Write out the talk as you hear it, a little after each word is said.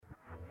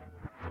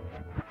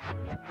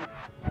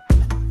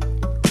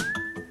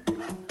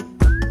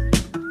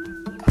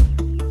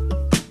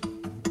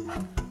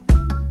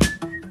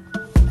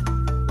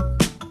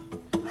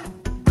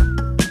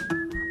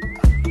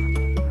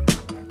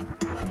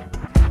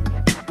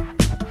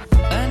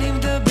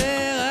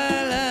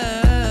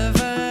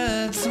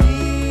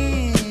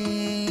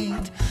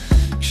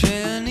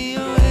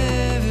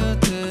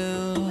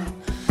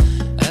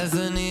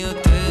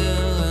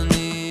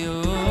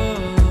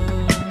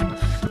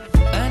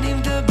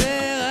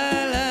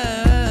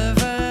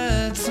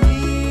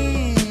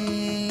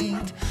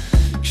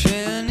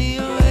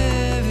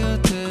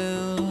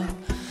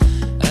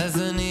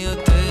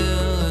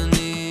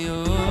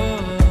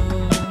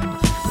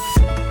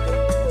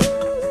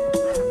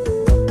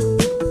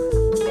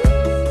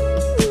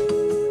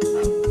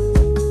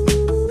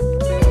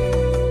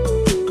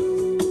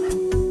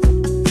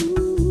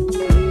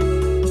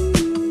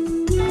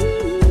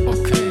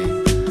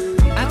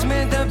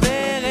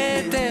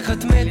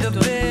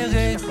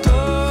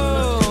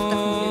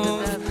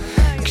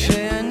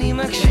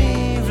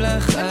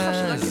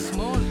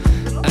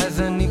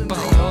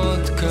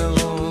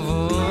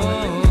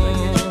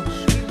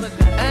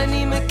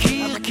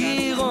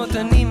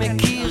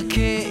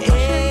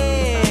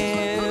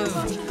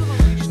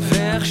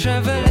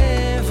עכשיו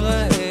הלב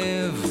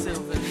רעב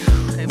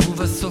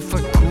ובסוף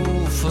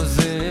הקוף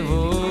עוזב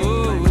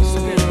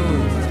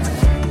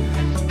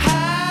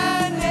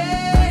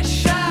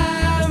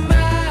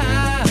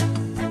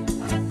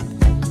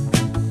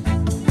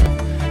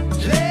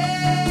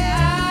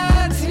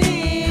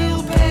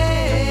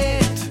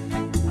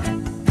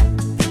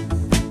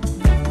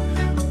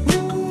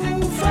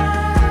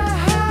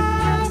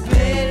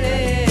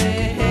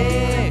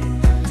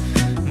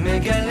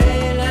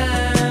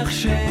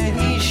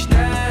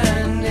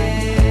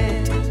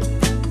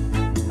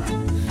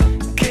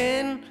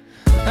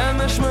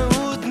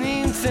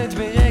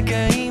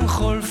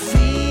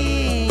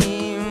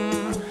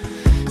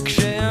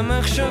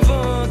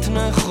מחשבות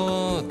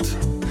נחות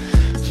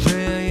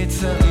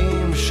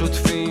והיצרים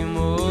שוטפים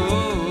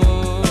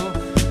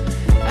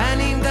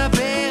אני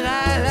מדבר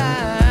על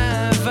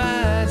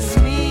אהבה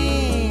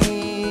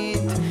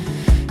עצמית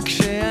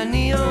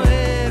כשאני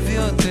אוהב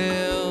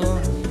יותר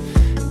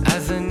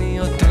אז אני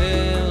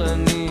יותר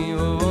אני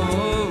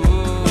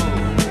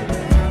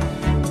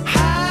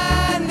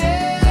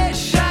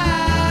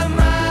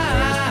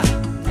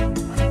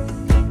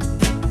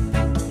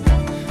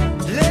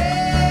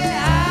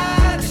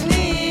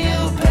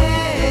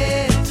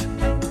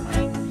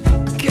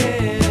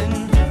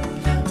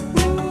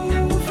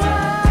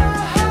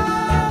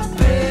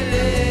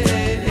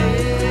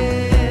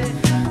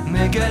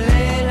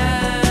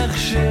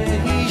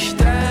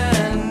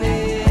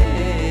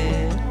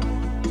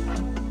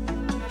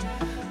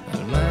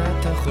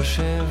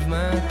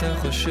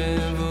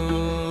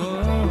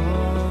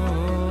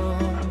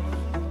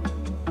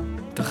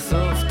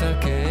תחשוף את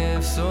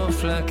הכאב,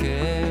 סוף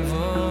לכאב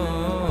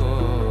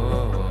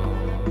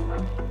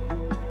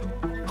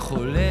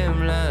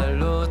חולם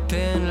לעלות,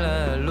 תן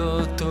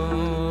לעלות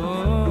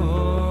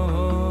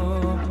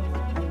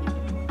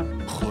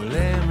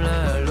חולם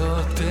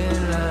לעלות,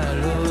 תן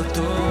לעלות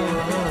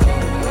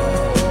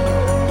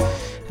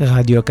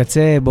רדיו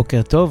הקצה,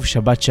 בוקר טוב,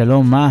 שבת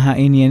שלום, מה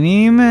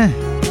העניינים?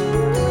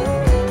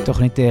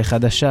 תוכנית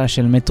חדשה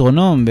של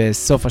מטרונום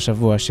בסוף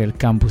השבוע של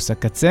קמפוס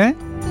הקצה.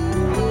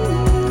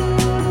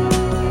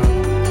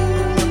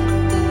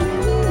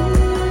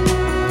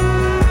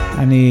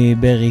 אני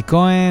ברי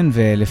כהן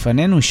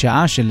ולפנינו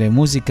שעה של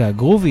מוזיקה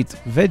גרובית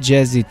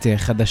וג'אזית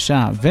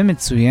חדשה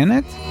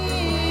ומצוינת.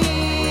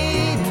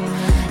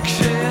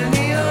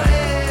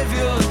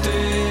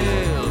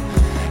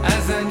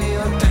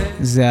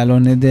 זה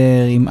אלון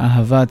נדר עם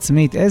אהבה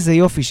עצמית, איזה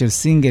יופי של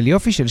סינגל,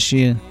 יופי של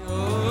שיר.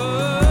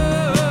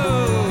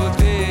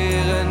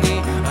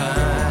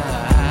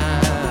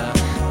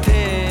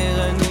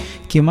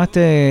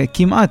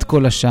 כמעט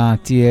כל השעה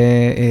תהיה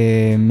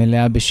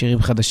מלאה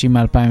בשירים חדשים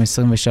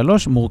מ-2023,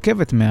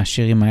 מורכבת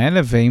מהשירים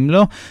האלה, ואם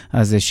לא,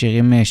 אז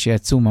שירים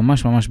שיצאו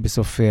ממש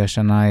בסוף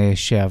השנה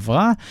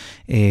שעברה,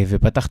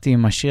 ופתחתי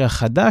עם השיר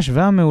החדש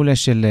והמעולה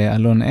של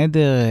אלון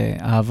עדר,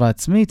 אהבה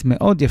עצמית,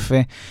 מאוד יפה,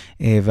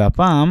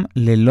 והפעם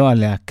ללא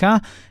הלהקה.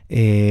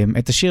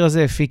 את השיר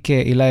הזה הפיק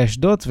אילי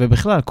אשדות,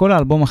 ובכלל כל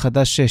האלבום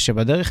החדש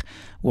שבדרך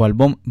הוא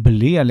אלבום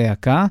בלי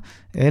הלהקה,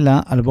 אלא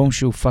אלבום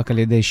שהופק על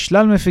ידי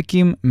שלל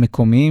מפיקים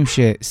מקומיים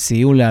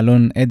שסייעו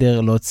לאלון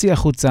עדר להוציא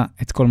החוצה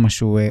את כל מה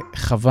שהוא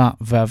חווה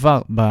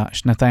ועבר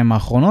בשנתיים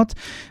האחרונות,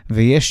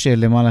 ויש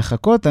למה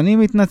לחכות. אני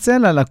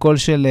מתנצל על הקול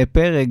של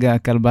פרג,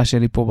 הכלבה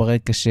שלי פה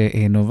ברקע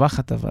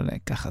שנובחת, אבל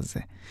ככה זה.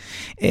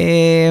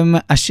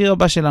 השיר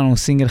הבא שלנו הוא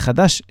סינגל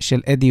חדש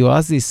של אדי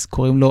אואזיס,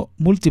 קוראים לו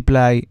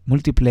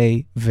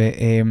מולטיפליי,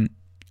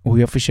 והוא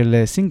יופי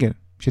של סינגל.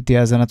 שתהיה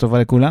האזנה טובה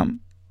לכולם.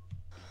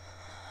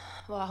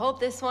 Well, I hope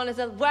this one is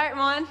a right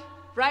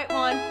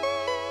one.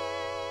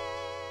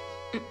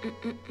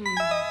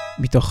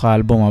 מתוך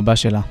האלבום הבא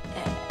שלה.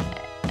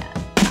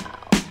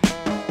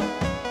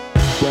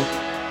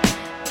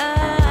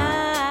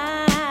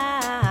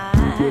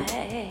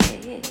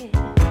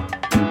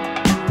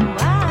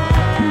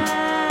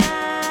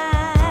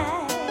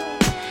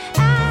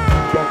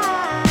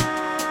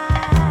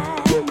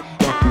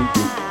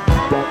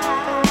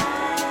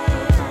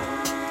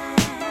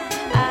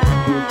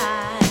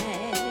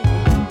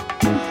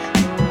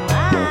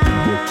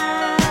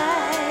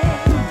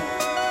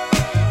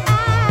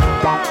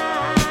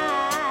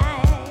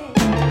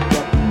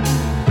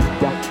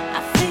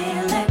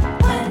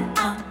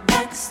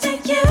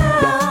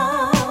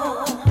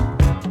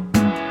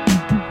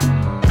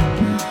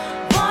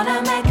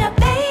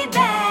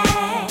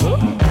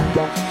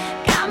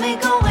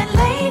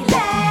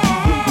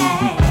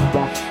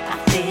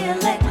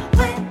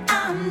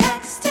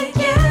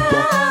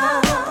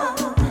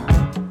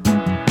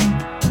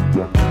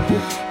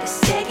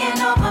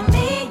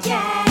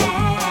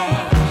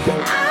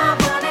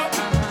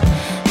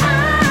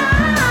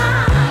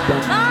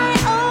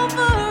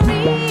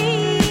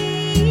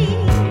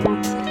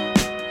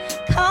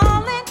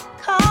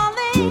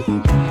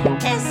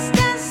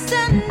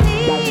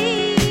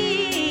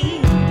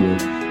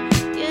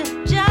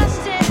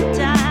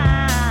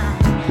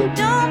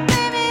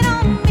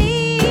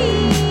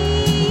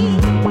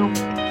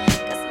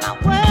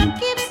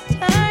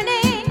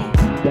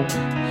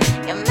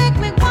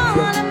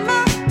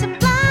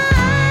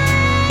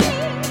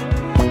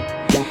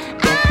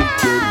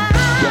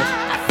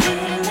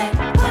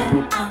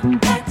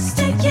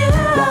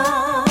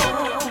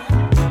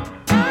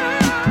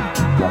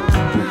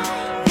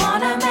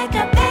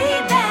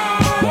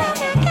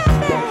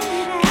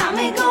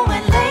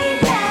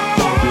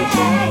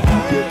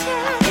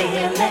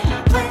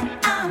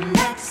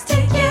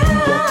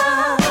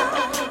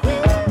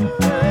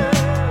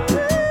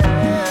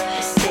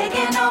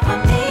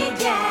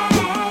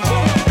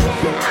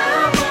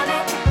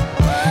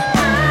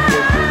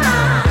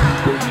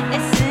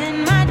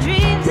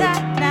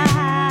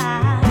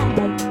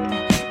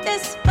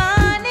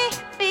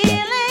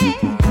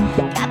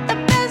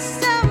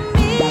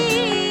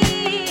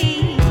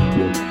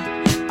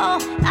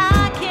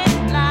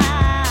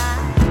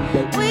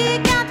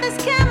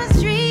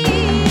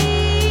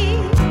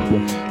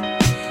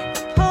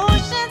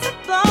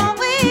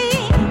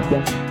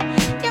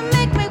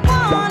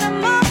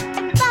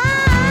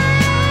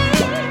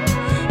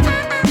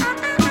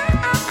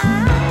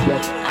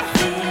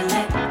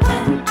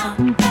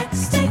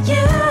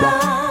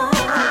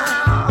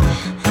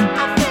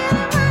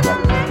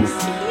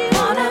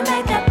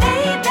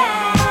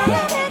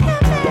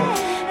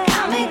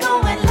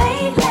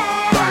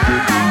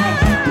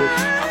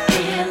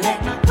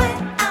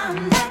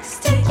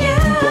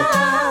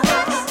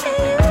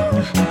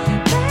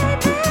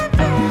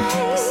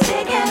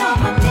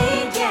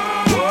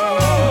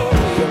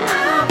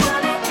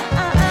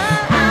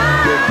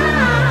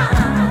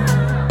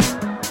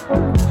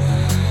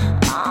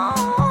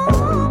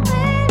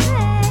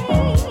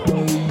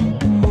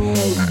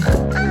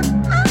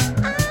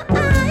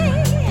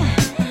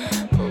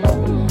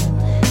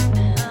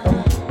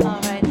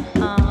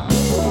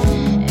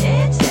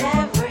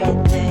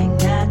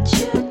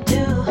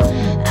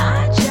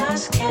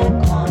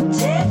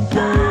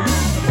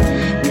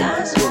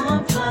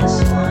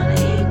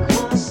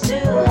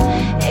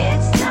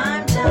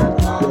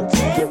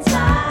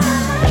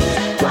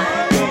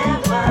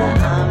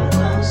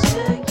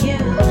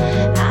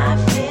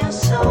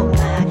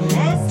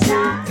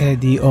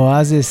 The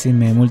Oasis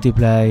עם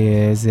מולטיפליי,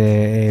 איזה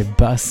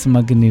בס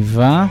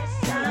מגניבה.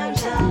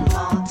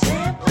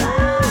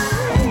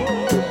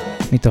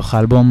 מתוך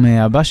האלבום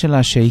הבא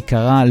שלה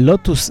שיקרא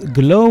לוטוס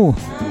גלו.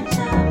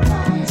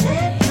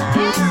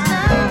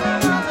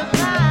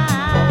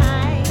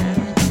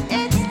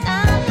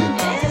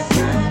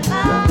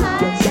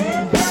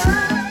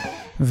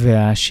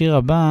 והשיר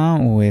הבא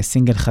הוא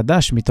סינגל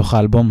חדש מתוך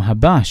האלבום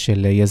הבא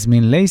של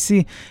יזמין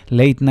לייסי,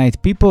 Late Night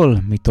People,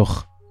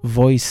 מתוך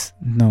Voice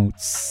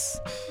Notes.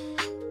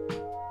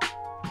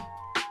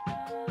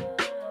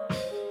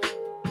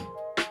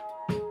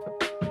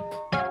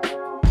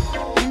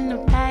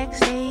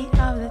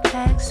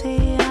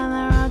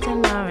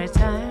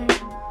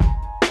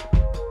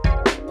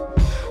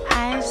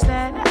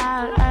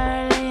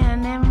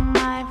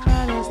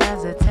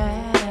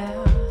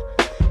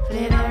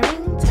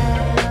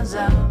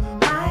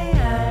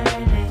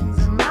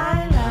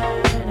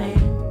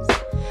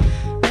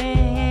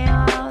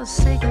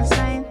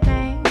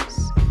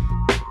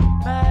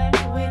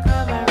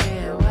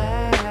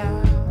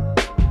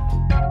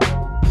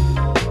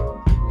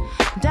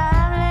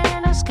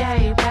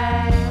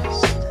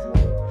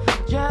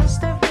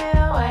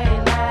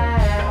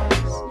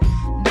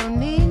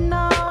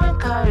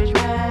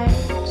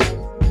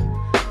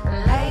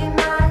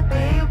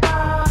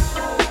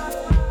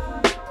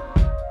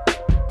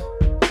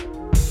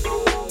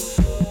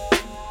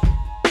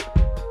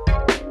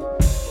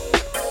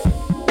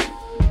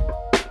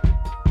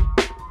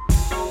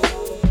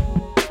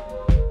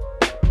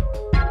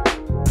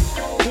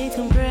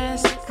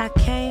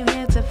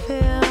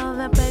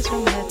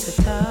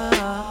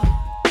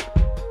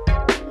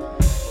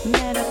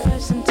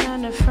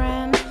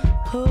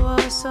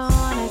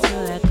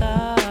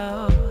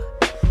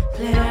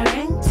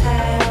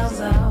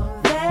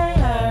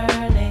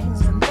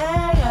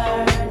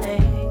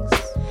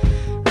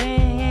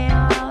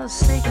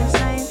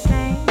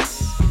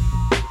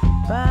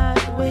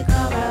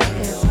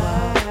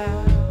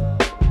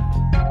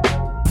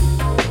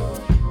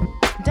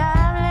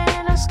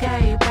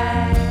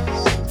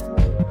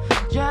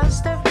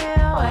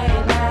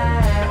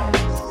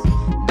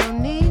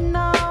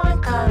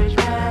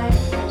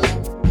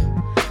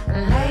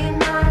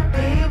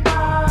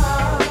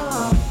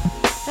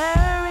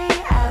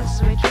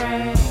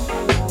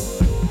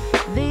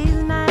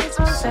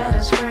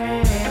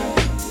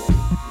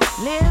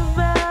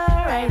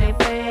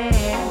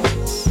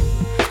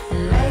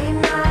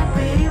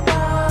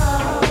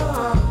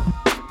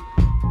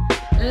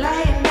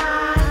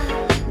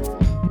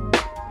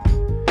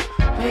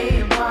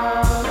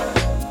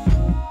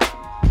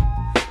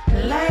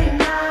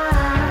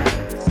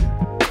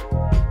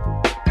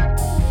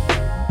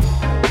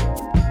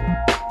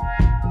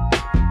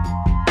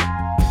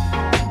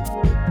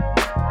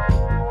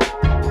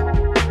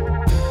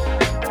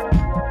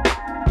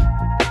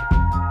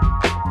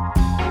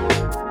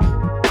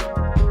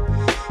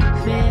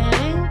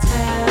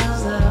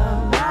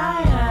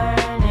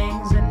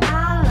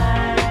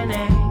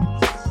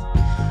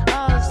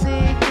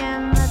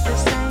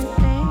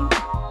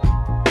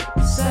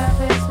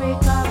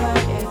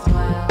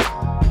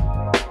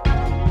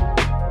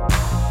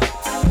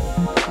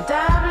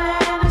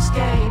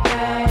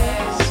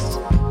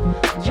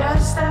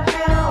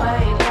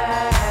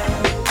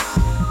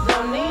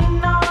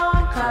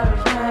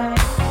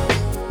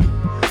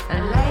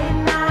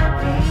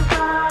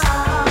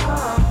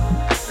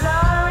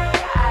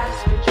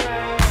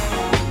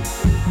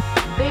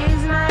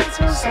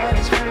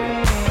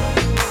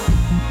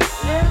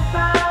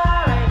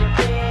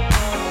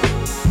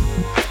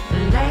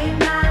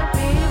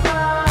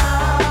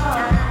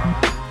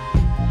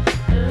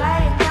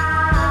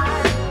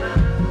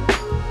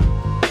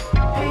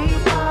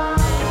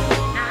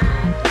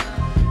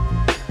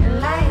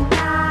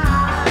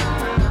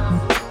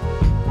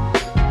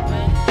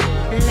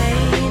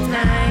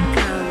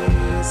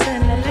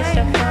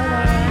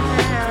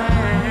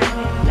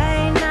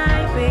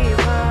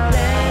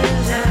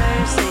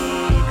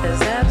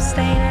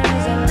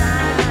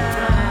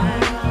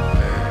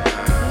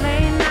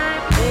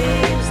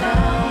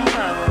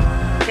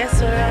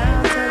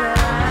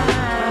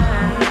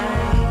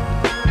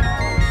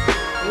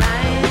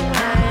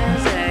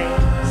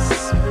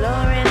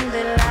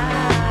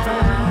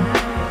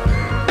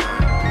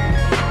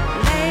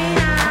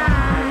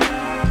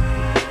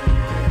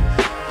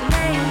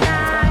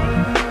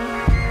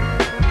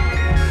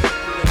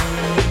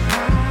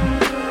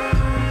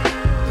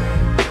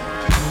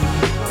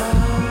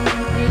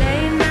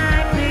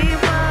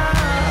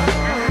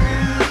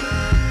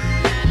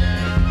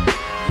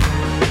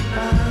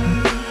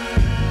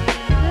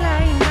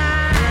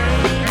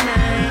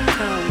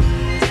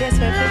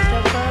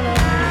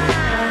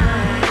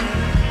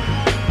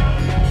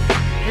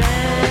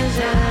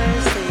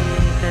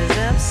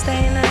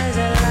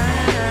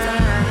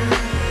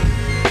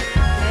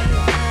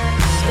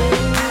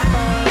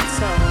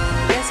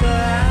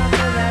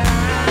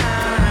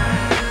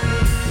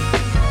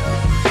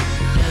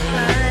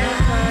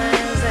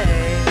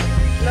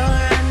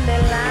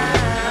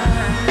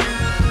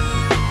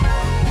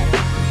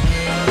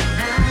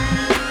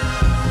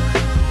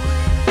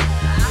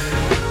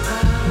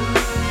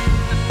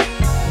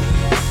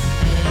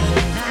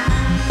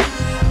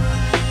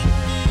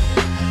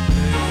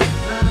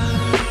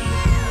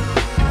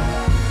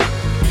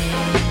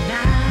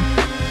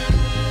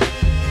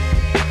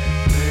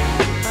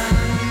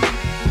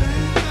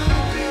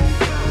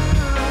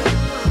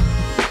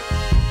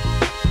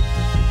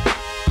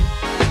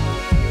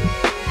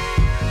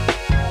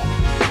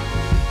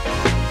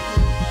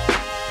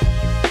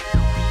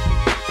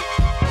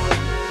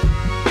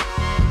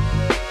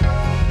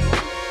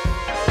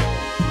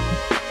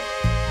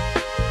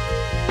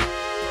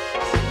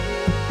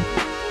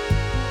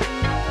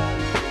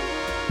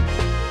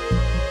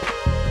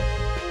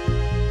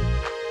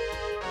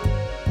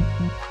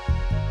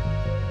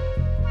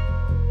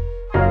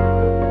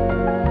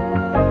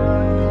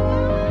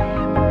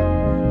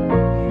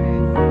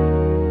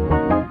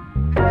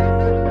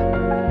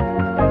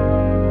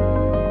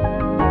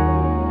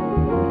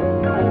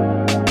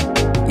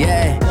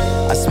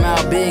 I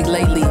smile big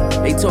lately.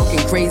 They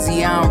talking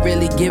crazy, I don't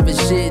really give a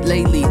shit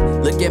lately.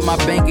 Look at my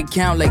bank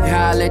account like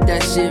how I let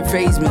that shit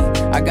faze me.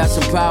 I got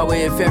some power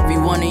if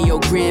everyone in your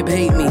crib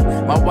hate me.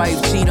 My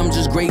wife cheat, I'm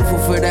just grateful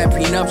for that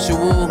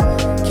prenuptial.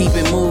 Keep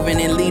it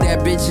moving and leave that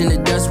bitch in the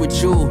dust with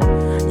you.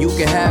 You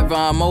can have her,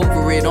 I'm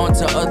over it, on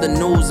to other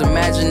news.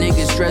 Imagine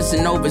niggas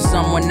stressing over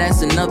someone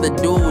that's another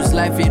dude's.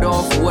 Life it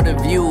off, what a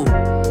view.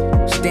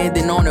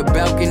 Standing on a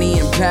balcony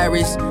in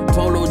Paris.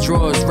 Polo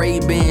drawers,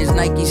 Ray-Bans,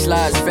 Nike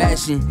slides,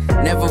 fashion.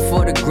 Never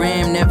for the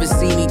gram, never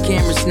see me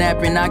camera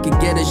snapping. I could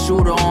get a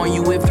shooter on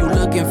you if you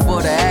looking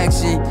for the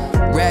action.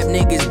 Rap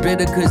niggas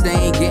bitter cause they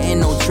ain't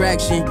getting no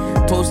traction.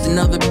 Post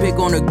another pic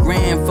on the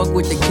gram, fuck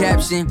with the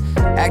caption.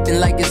 Acting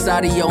like it's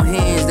out of your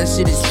hands, that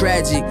shit is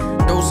tragic.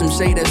 Throw some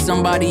shade at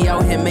somebody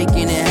out here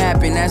making it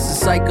happen. That's the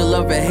cycle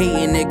of a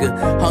hating nigga.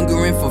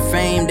 Hungering for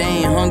fame, they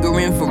ain't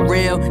hungering for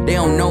real. They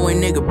don't know a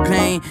nigga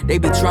pain. They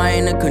be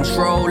trying to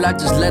control, I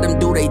just let them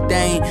do they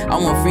thing. I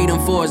want freedom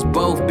for us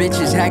both,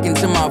 bitches hacking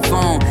to my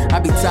phone. I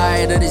be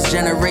tired of this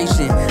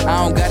generation. I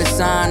don't got a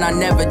sign, I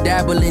never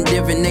dabble in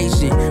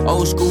divination.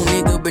 Old school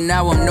nigga, but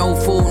now I'm no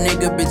fool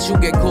nigga. Bitch, you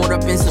get caught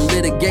up in some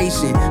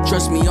litigation.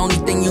 Trust me, only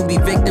thing you be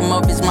victim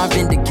of is my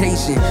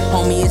vindication.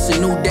 Homie, it's a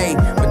new day.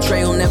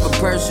 Betrayal never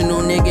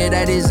personal, nigga,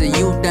 that is a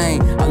you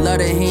thing. I love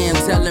to hear him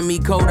telling me,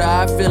 Coda,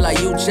 I feel like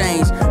you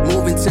changed.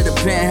 Moving to the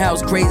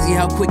penthouse, crazy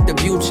how quick the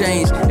view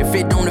changed. If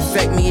it don't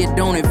affect me, it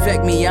don't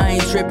infect me. I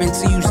ain't tripping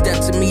till you step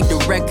to me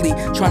directly.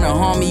 Trying to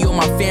harm me or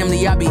my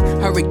family, I be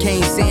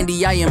Hurricane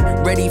Sandy. I am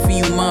ready for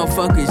you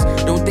motherfuckers,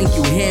 don't think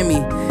you hear me.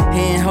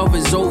 Hand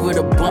hovers over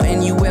the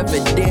button, you ever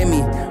dare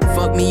me.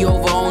 Fuck me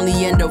over, only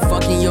end up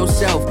fucking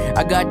yourself.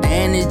 I got the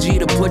energy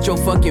to put your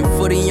fucking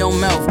foot in your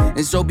mouth.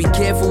 And so be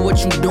careful what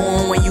you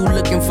doing when you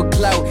looking for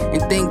clout.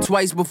 And think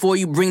twice before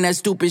you bring that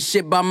stupid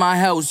shit by my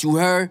house, you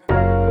heard?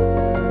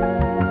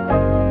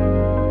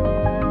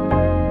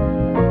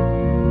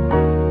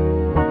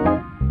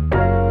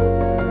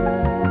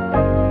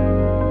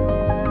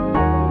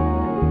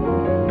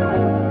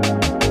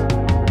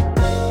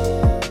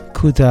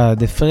 קוטה,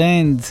 The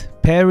Friend,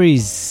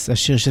 Paris,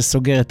 השיר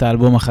שסוגר את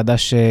האלבום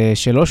החדש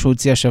שלו, שהוא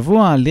הוציא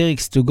השבוע,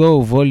 Lyrics to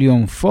Go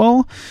Volume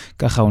 4,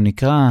 ככה הוא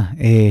נקרא,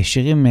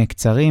 שירים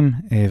קצרים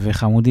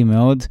וחמודים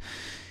מאוד.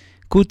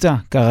 קוטה,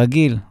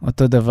 כרגיל,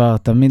 אותו דבר,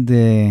 תמיד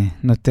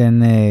נותן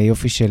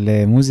יופי של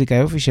מוזיקה,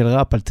 יופי של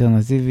ראפ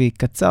אלטרנטיבי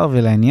קצר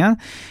ולעניין.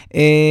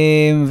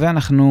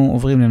 ואנחנו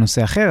עוברים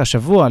לנושא אחר.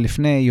 השבוע,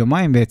 לפני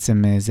יומיים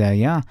בעצם זה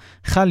היה,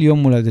 חל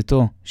יום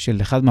הולדתו של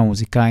אחד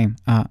מהמוזיקאים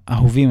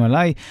האהובים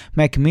עליי,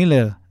 מק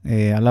מילר,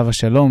 עליו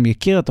השלום,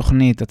 יכיר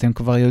התוכנית, אתם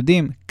כבר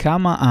יודעים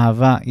כמה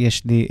אהבה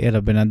יש לי אל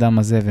הבן אדם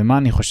הזה, ומה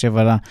אני חושב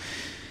על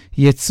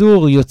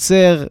היצור,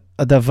 יוצר,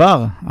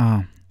 הדבר,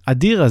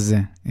 האדיר הזה,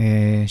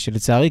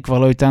 שלצערי כבר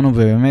לא איתנו,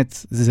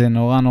 ובאמת זה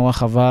נורא נורא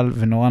חבל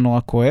ונורא נורא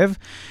כואב,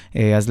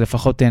 אז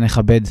לפחות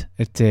נכבד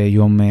את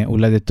יום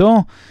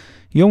הולדתו.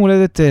 יום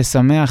הולדת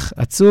שמח,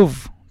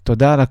 עצוב,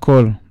 תודה על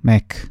הכל,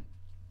 מק.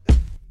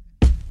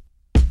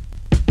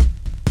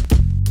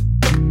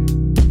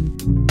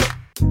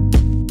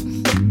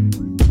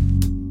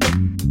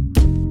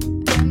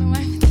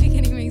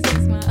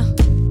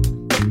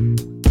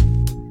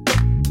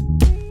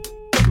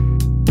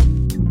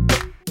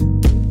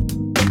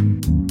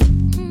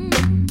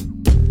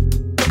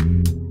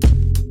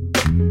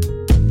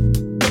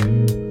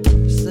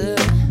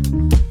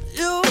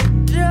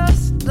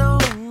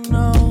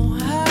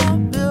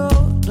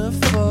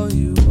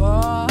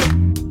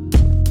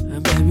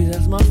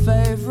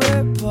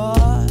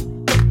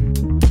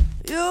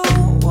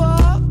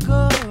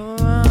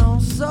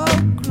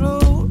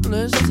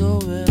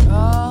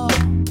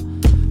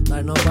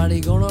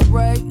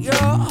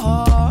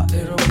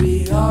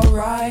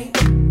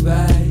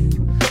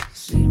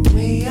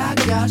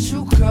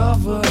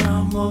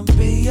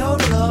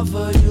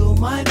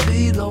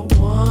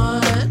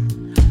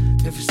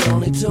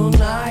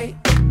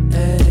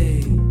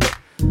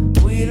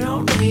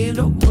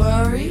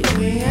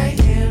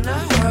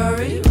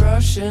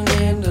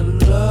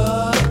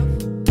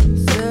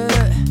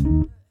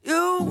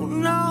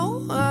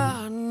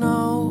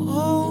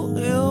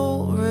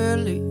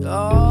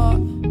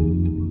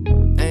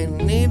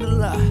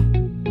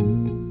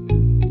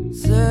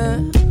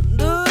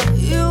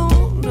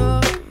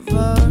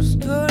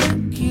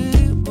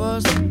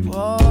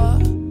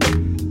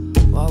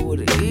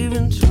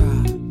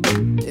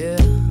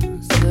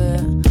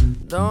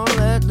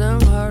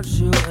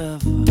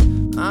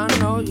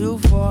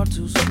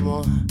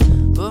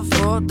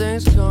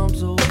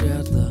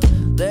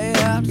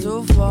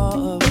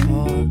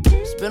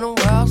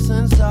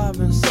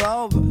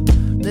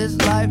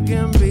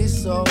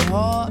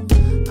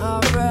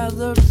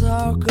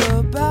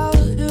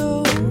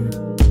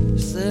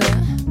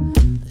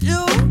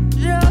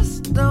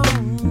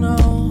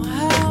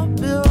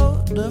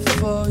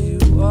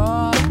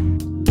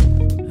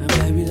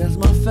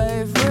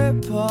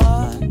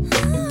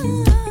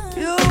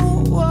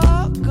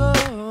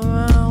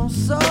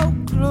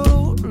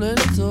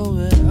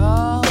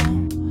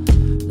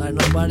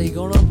 Nobody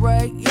gonna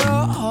break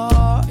your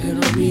heart.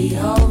 it'll be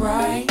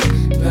alright,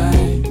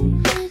 babe.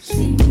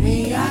 See me,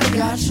 I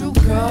got you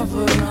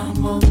covered.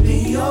 I'ma be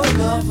your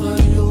lover.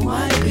 You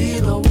might be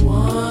the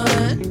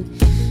one.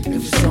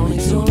 If it's only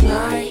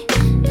tonight,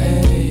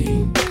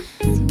 hey,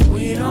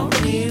 we don't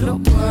need to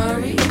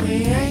worry. We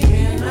ain't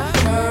in a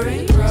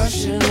hurry,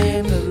 rushing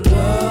into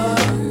love.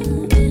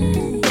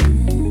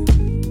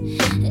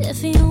 If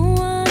you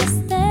wanna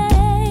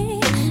stay,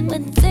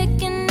 we're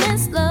taking it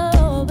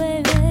slow,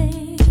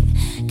 baby.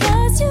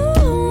 'Cause you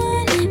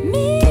want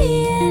me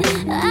and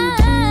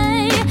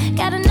I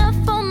got enough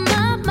on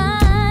my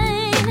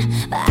mind,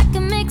 but I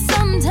can make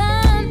some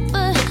time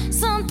for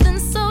something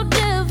so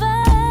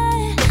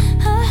divine.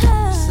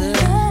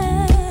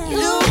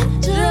 You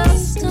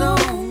just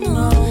don't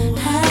know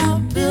how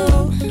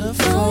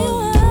beautiful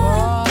you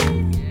are.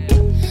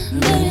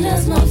 Baby,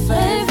 that's my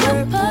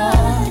favorite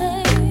part.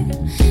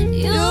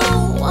 You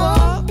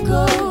Walk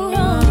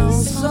around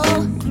so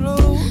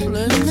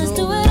clueless. let's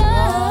do it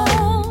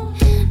all.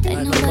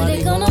 Ain't nobody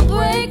gonna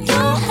break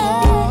your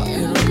heart.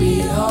 It'll be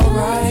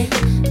alright,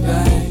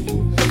 babe.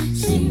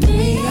 See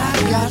me, I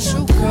got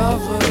you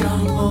covered.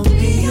 I'ma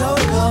be your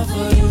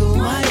lover. You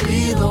might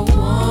be the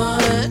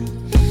one.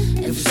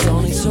 If it's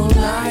only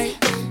tonight,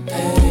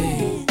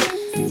 hey,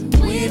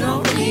 we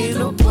don't need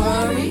to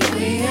worry.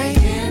 We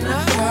ain't in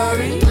a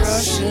hurry,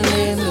 rushing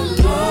into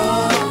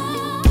love.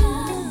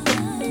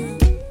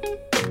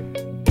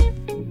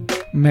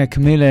 מק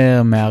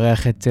מילר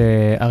מארח את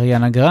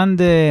אריאנה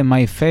גרנדה,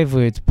 My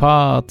Favorite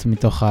Part,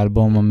 מתוך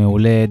האלבום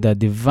המעולה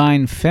The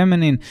Divine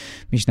Feminine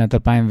משנת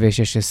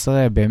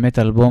 2016, באמת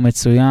אלבום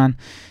מצוין,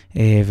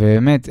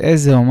 ובאמת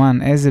איזה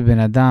אומן, איזה בן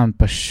אדם,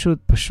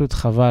 פשוט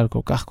חבל, כל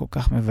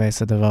כך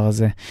מבאס הדבר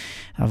הזה,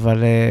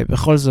 אבל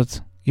בכל זאת,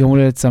 יום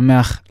הולדת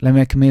שמח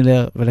למק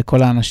מילר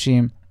ולכל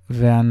האנשים,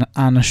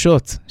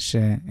 והאנשות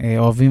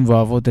שאוהבים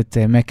ואוהבות את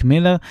מק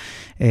מילר,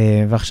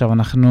 ועכשיו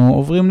אנחנו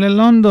עוברים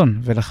ללונדון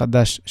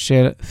ולחדש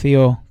של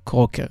תיאו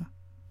קרוקר.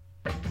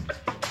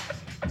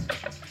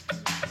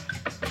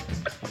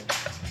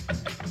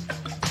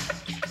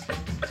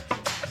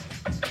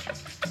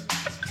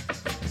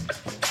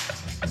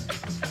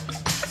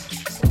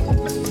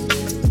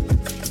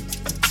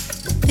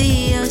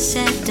 Theo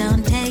said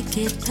don't take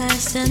it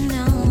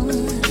personal.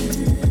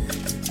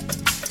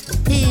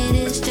 It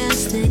is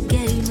just a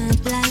game of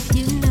life,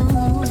 you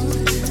know.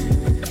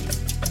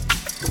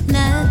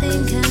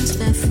 Nothing comes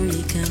for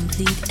free,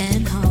 complete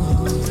and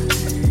whole.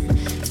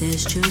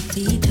 There's truth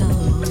be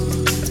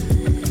told.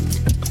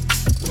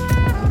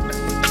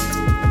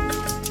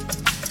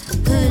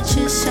 Put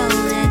your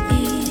soul at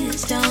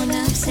ease, don't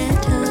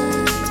upset her.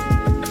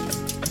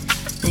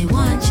 They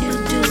want you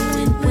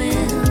doing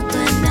well,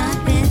 but not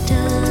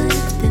better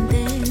than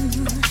them.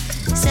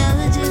 So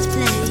just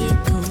play it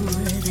cool,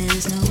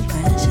 there's no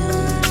pressure.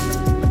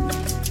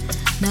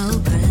 No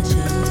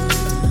pressure.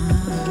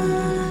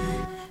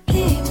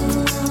 People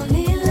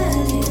only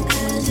love you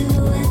 'cause of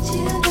what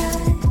you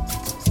got.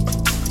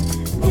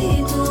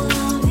 People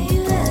only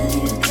love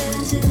you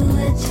 'cause of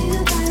what you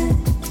got.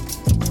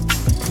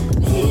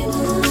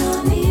 People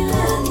only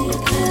love you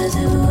 'cause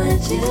of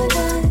what you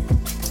got.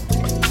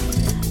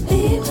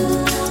 People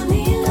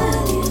only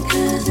love you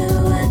 'cause of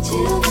what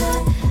you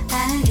got.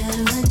 I got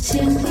what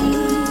you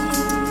need.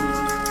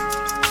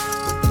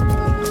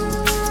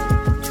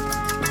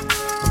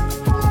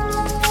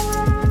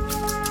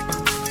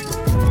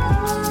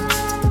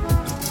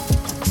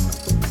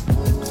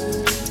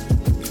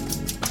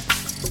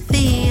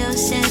 Theo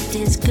said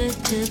it's good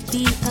to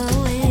be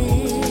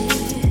aware.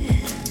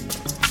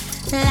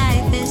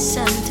 Life is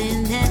something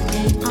that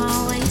ain't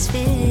always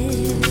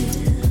fair.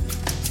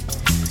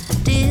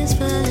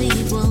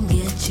 Disbelief won't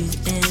get you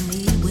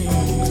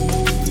anywhere.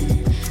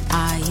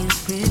 Are you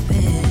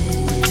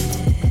prepared?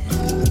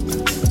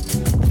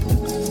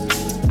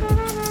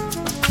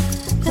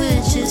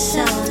 Put your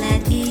soul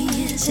at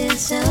ease,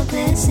 it's a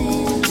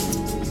blessing.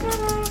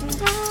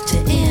 To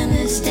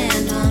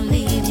understand won't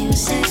leave you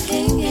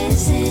second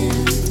guessing.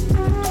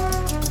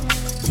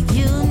 The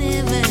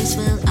universe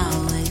will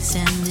always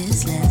send this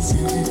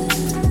lesson.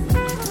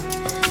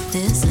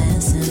 This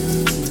lesson.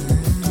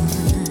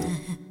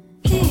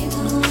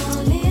 People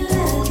only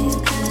love you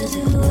 'cause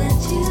of what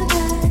you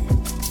got.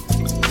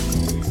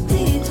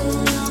 People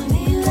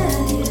only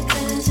love you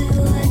 'cause of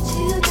what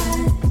you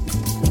got.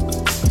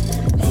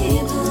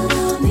 People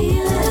only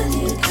love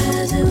you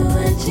 'cause of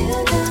what you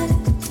got.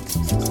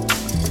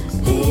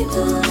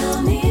 People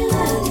only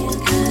love you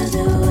 'cause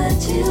of what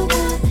you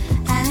got.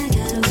 I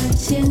got what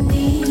you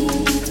need.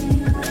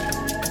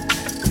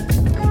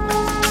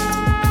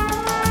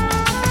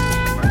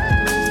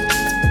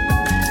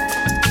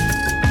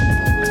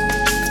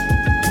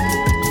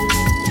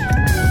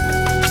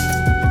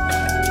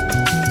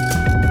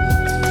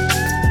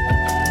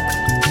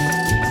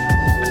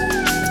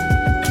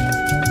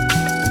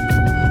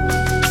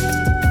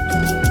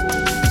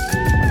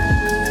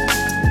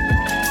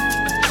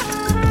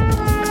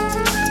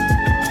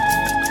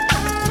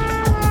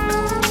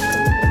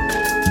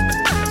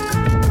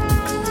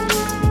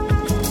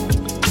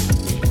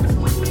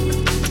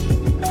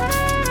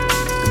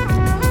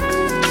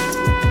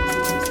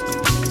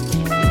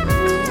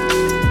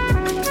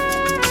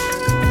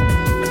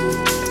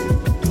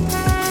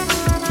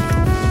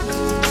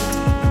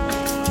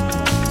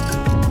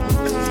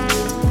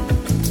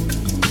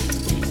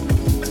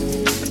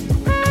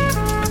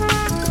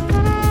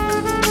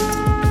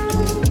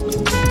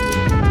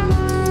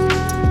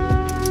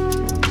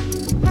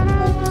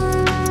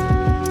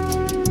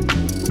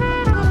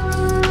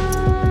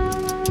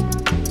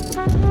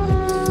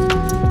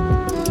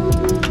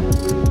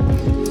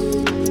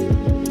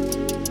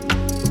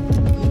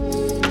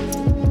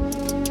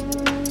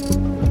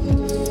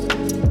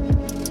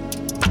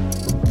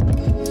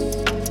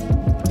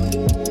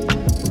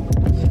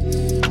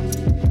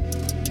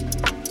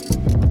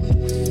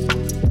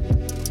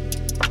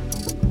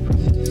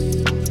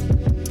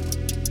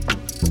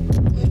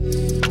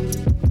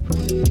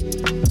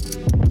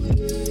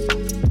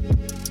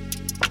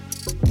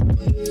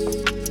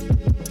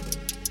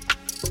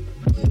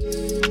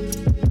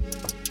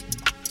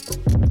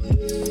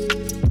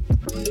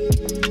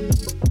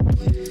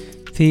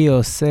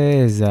 תיאו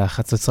סז,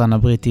 החצוצרן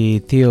הבריטי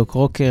תיאו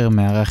קרוקר,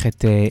 מארח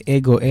את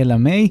אגו אלה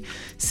מיי,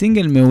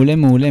 סינגל מעולה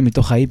מעולה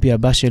מתוך ה-EP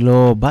הבא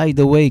שלו, By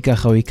the Way,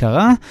 ככה הוא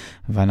יקרא,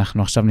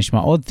 ואנחנו עכשיו נשמע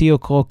עוד תיאו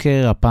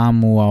קרוקר,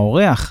 הפעם הוא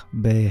האורח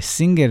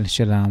בסינגל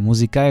של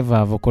המוזיקאי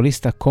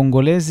והווקוליסט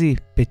הקונגולזי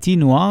פטי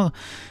נואר,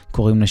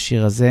 קוראים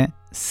לשיר הזה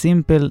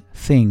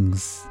Simple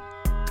Things.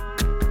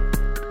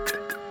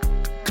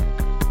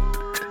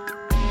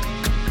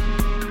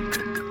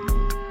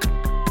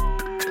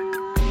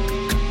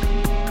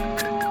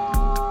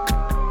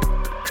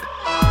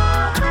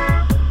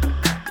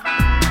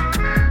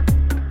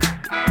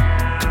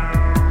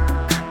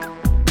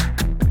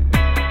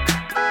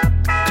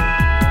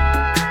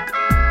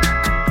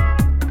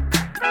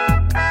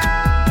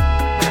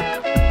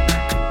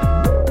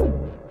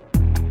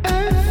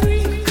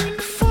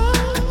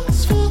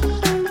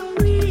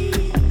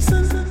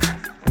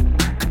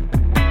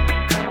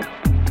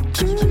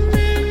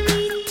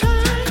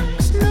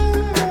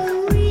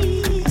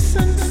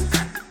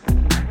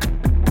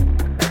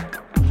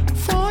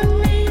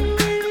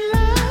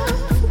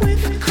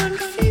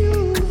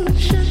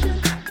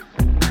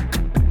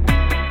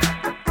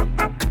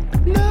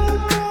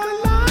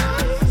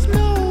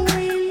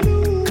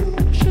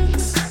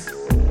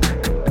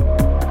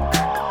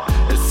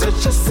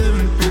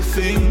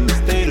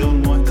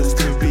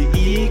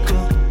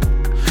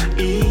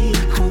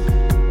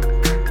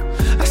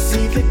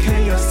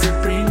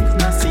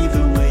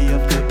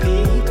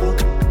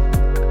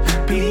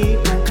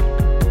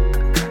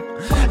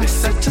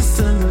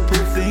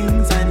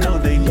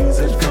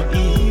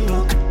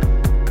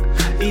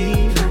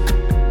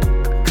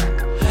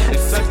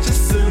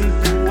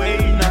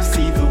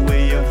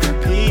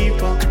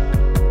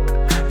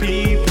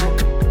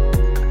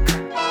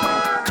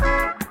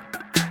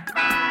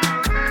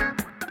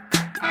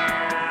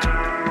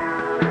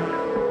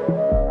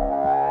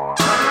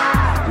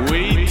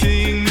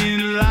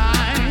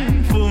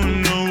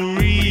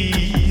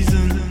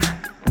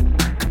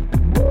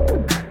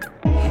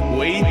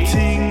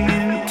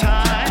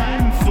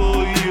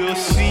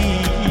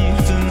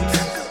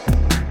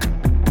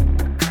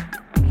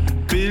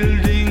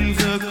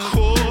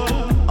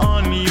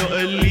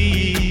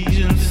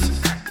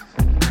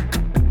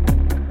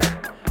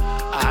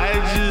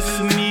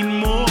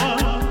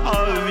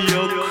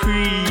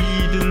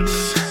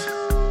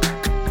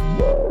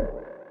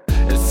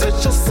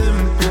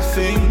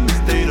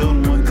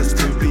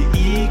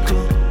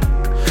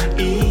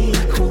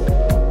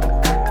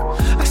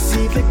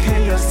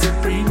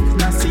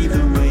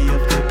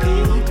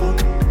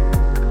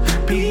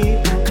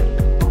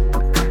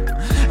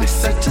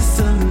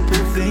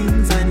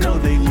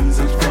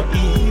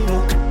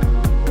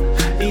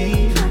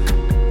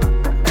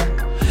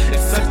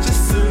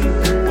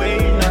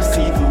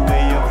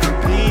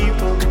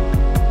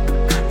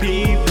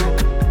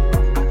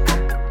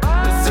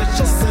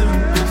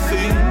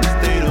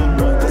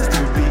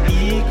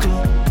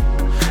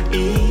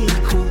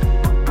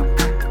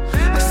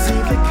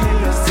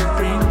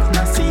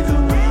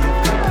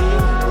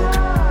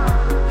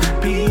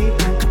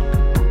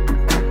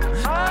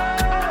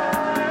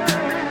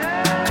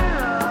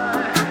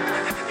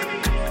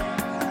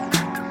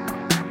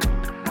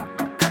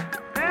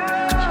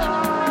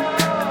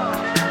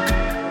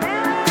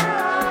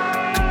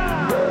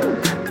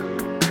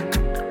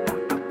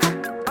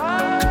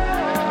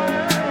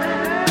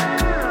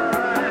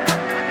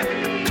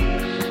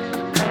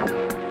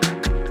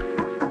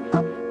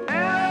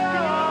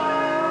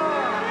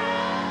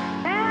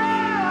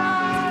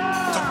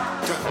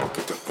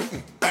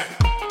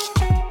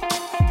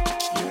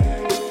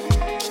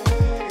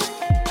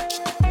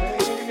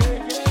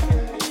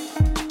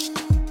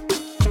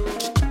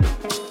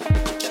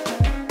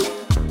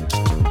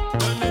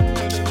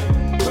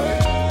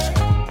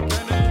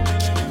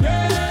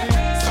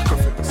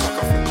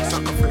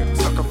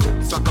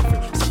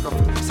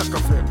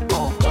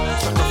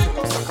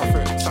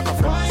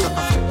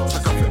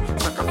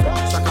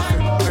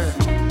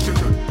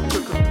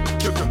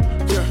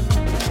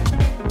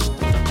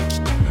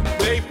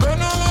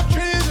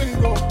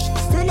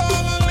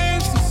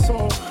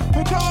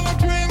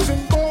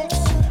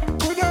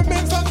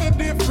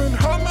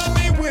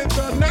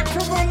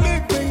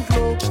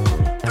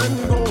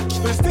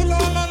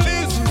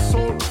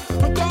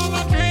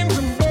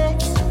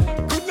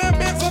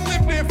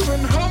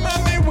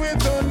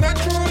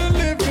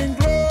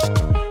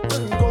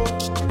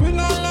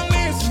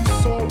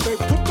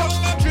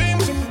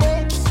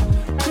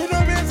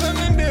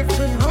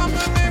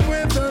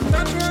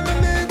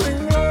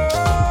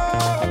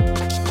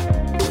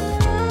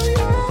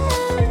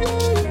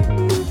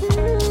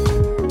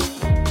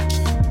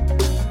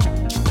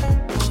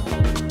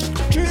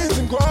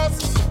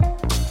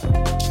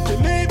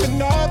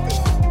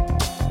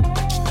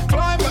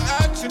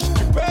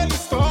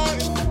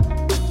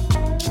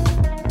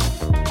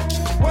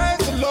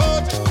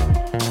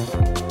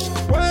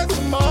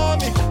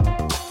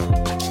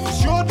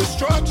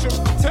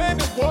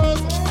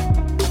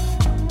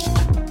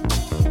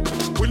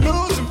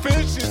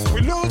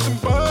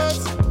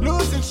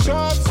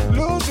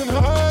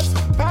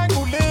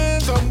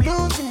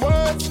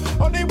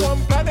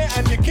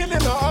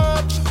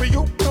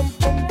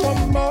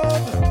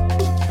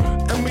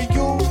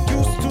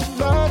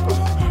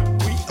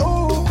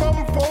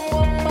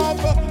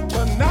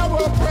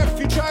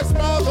 try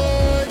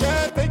smarter,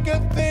 yeah, think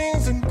of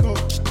things and go.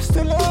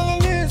 Still all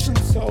listen,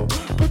 so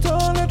put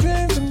all the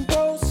dreams and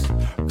goals.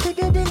 Could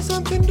have been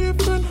something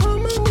different,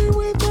 harmony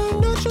with our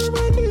natural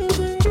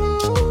living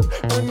ground.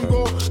 And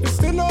go, it's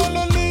still all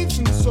the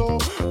listen, so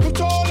put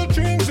all the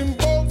dreams and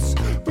goals.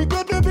 We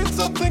could have been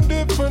something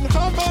different,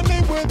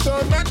 harmony with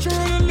our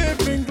natural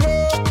living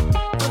ground.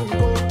 And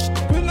go,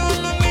 with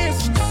all the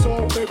listen,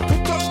 so they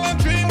put all the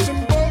dreams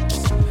and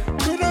goals.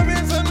 Could have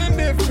been something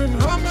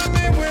different,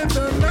 harmony with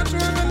our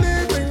natural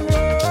living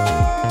ground.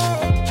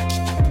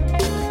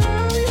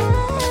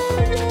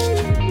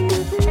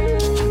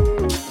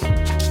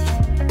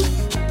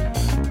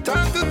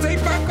 Time to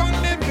take back on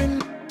living.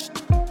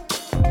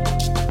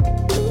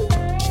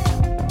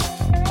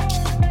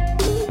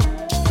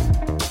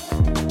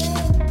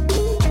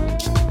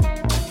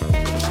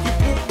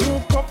 You put your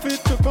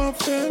profit above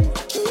them,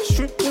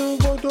 strip the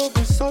world of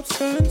its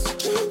substance.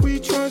 We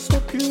try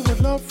stop you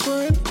with love,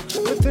 friend,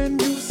 but then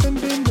you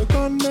send in the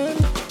gunmen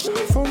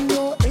from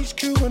your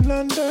HQ in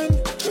London.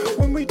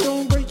 When we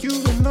don't break you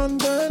in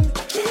London,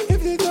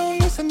 if you don't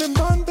listen, then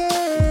bond them.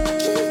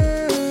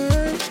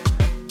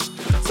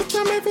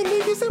 Sometimes every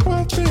league isn't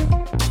worth it.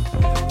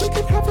 We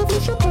could have a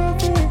future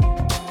perfect.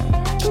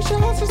 Wish your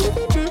house is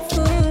living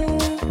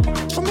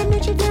different from the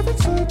nature they've been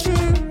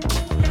searching.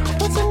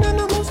 What's in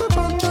animals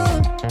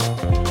abundant?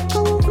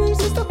 Cold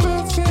breeze is the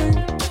best thing.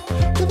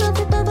 With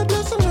every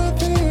paradise on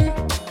earth,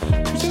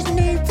 we just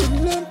need to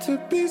learn to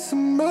be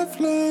some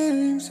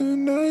earthlings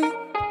tonight.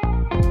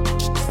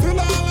 Still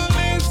all the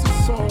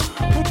laces, so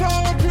put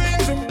all the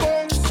dreams and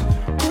goals.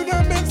 Could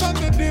have been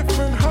something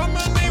different,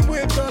 harmony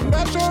with the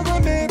natural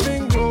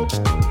living globe.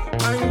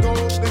 And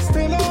goals, they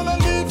still all the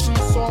leaves and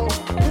so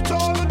put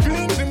all the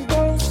dreams and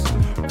goals.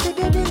 Could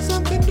have been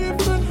something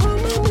different,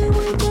 harmony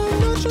with the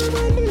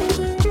natural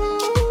living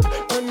globe.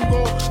 And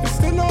go, they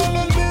still all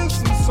the leaves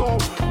and so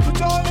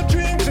put all the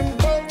dreams and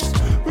goals.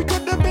 We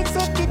could have been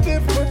something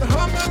different,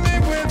 harmony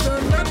with the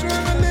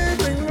natural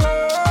living globe.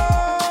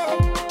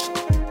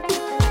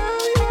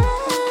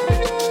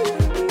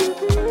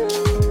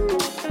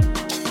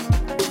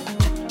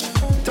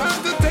 Time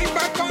to take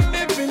back on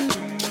living.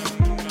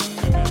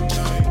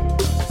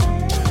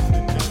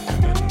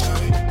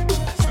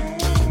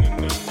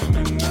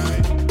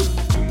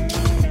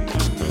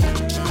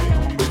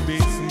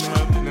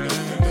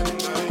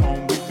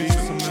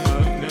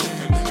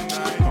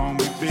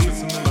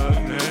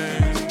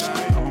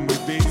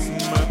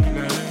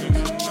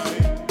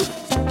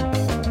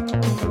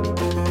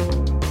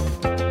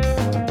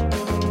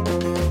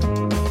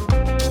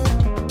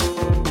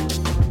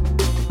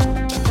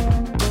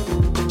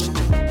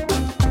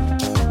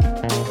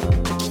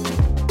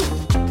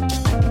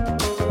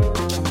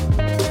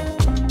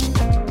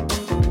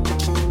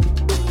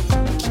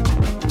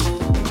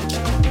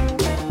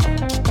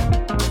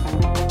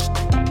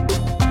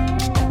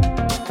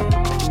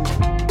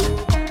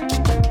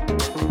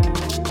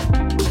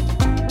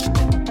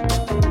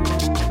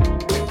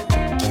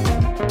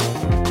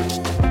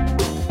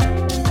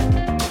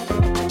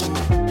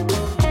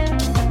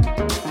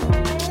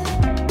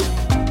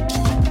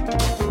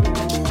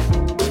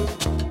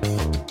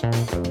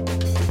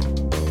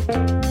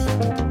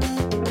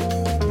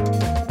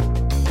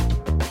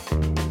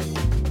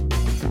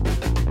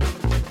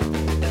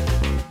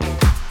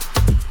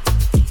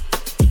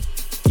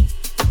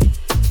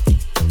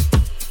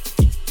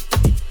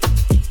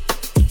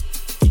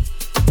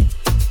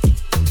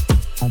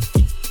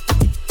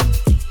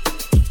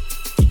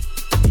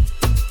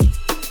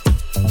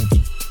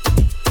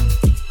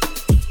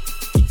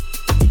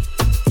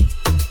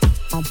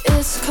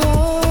 It's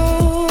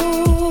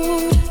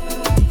cold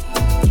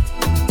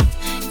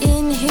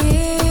in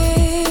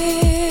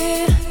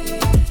here.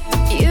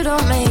 You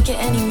don't make it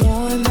any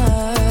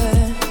warmer,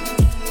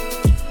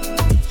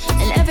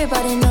 and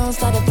everybody knows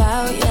that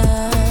about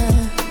ya.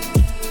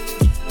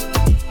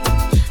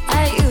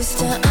 I used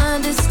to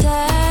understand,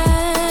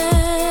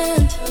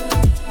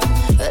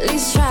 or at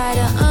least try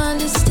to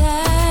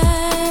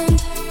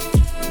understand,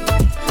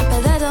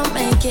 but that don't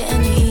make it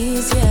any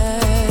easier.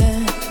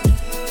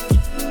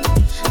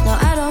 No,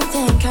 I don't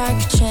think I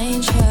could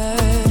change her,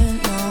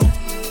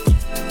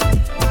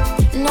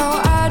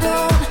 no, I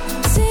don't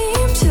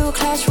seem to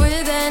clash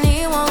with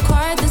anyone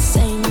quite the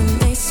same. And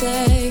they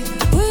say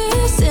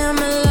we're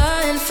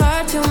similar in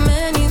far too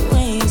many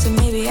ways, and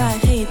maybe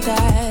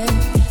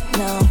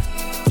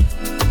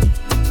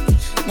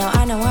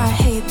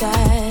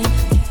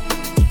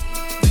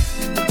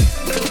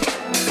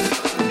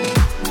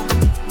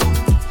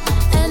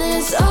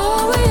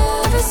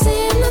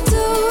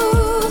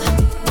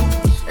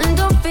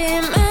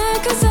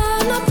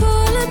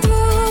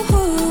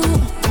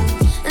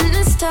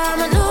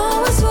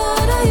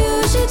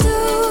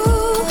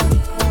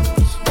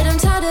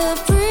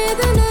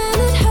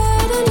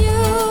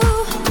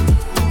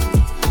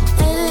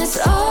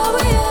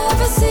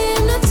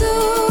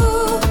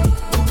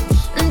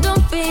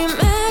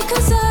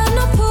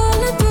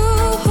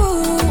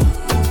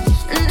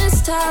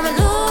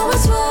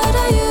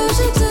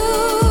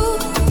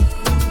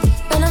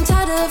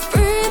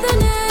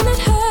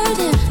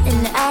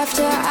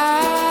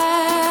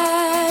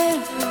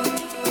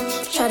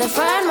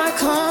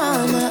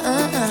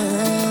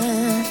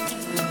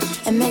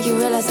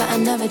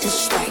never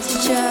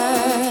distracted you.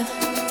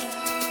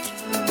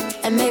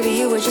 And maybe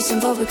you were just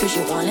involved because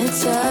you wanted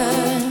to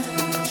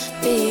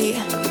be.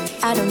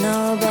 I don't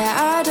know, but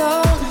I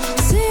don't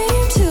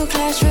seem to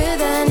clash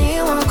with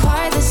anyone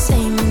quite the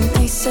same. And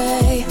they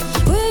say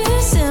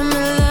we're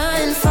similar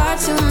in far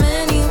too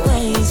many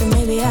ways, and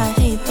maybe I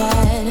hate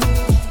that.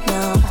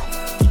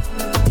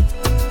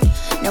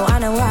 No, I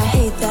know I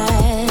hate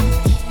that.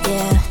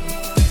 Yeah.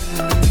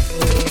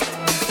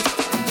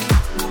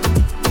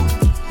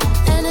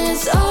 And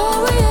it's all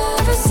we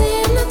ever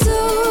seem to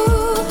do.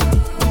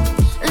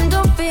 And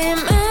don't be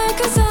mad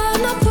 'cause I'm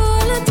not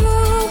pulling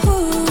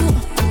through.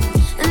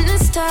 And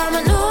this time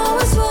I know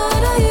it's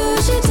what I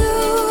usually do,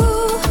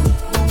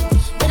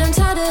 but I'm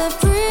tired of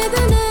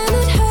breathing and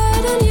it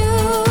hurting you.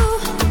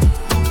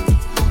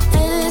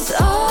 And it's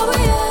all we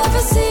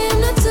ever seem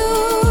to do.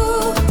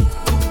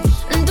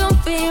 And don't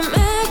be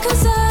mad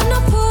 'cause I'm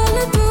not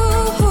pulling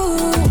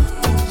through.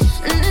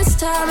 And this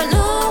time I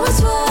know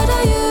it's what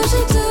I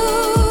usually do,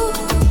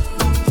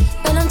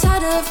 but I'm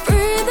tired of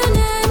breathing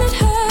and it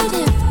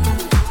hurting.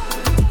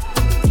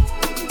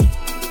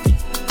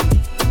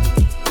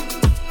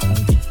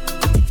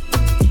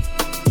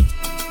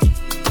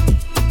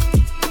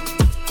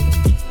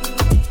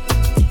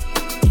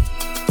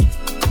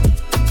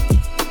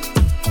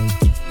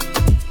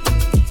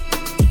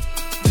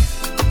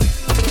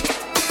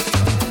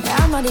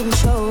 I'm not even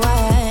sure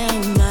why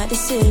my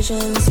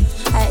decisions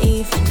are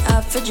even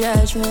up for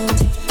judgment.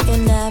 You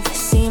never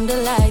seem to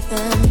like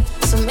them,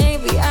 so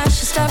maybe I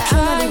should stop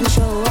trying. I'm not even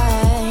sure why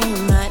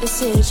my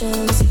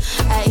decisions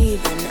are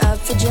even up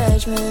for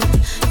judgment.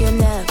 You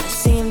never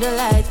seem to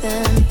like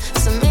them,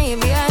 so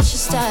maybe I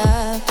should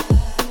stop.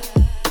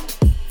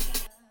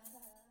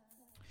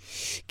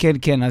 כן,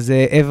 כן, אז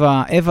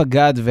אווה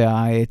גד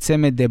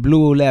והצמד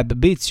בלו לאב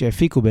ביטס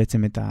שהפיקו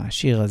בעצם את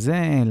השיר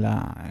הזה,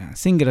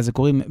 לסינגל הזה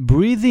קוראים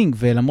Breathing,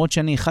 ולמרות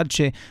שאני אחד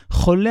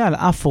שחולה על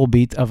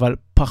אפרוביט, אבל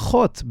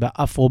פחות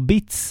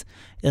באפרוביטס,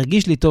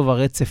 הרגיש לי טוב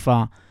הרצף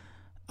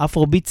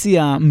האפרוביצי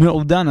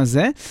המעודן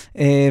הזה,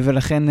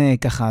 ולכן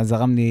ככה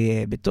זרם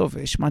לי בטוב,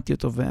 שמעתי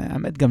אותו,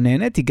 והאמת גם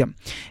נהניתי גם.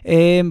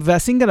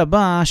 והסינגל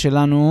הבא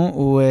שלנו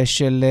הוא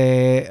של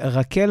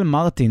רקל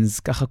מרטינס,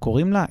 ככה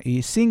קוראים לה,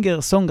 היא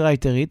סינגר,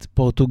 סונגרייטרית,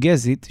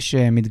 פורטוגזית,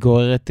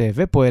 שמתגוררת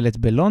ופועלת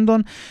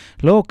בלונדון.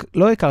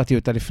 לא הכרתי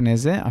אותה לפני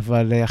זה,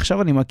 אבל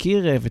עכשיו אני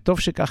מכיר, וטוב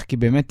שכך, כי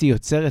באמת היא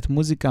יוצרת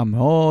מוזיקה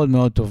מאוד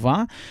מאוד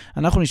טובה.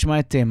 אנחנו נשמע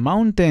את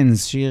Mountains,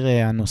 שיר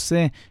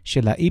הנושא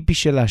של ה-EP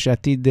שלה,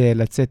 שעתיד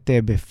לצאת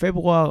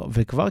בפברואר,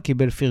 וכבר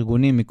קיבל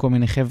פרגונים מכל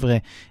מיני חבר'ה,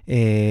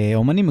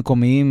 אומנים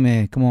מקומיים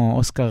כמו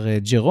אוסקר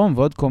ג'רום,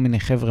 ועוד כל מיני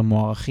חבר'ה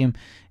מוערכים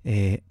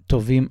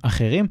טובים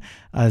אחרים.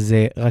 אז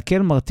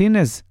רקל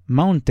מרטינז,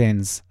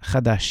 Mountains,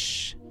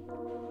 חדש.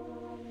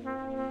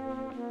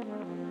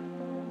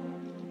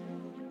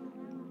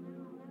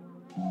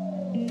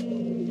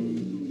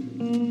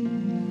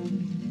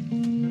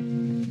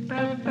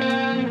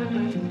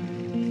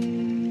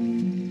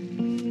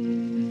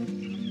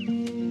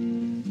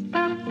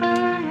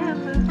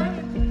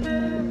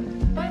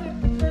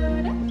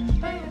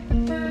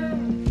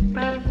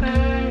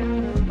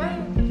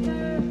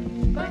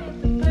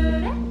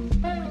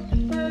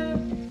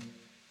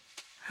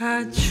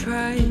 I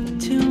tried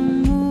to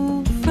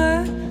move a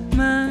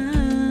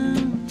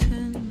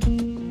mountain.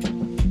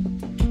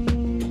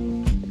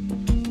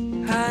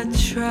 I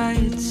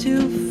tried to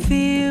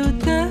feel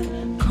the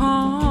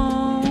calming.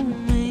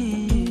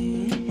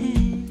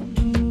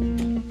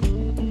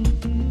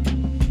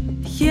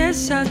 Yes,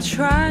 I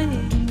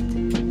tried.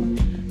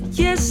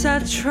 Yes, I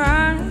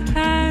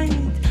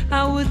tried.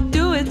 I would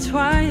do it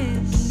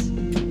twice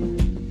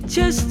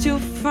just to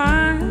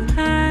find.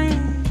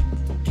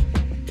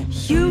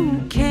 You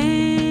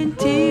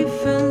can't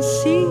even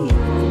see.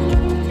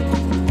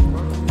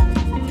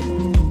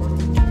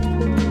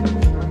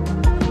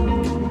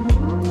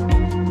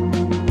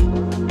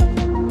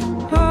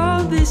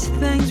 All these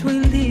things we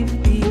leave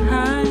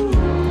behind.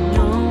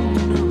 No,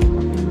 no.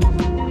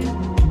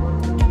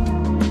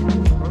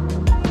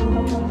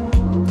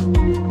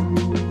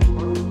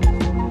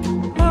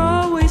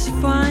 Always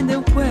find a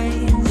way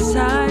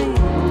inside.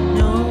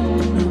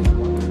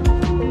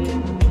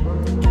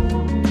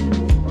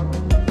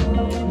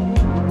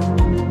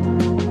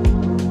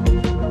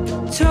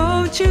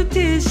 You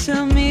did a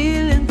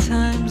million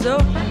times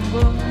over.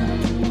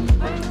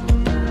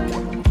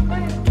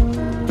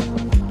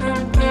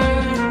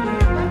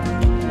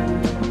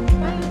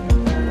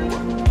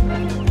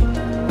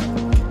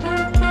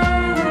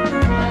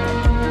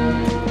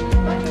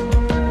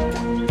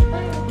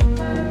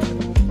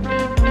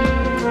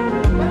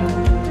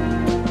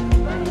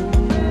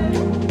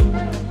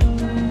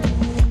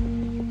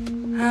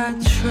 I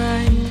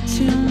tried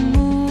to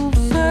move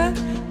a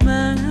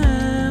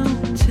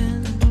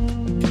mountain.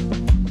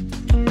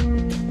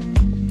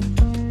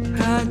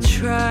 I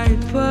tried,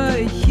 but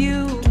you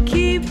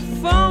keep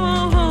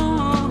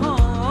falling.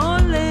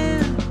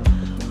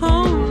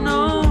 Oh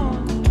no.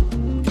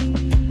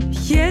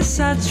 Yes,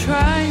 I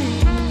tried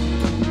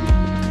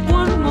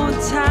one more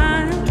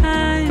time.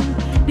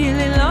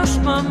 Nearly lost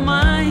my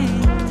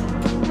mind,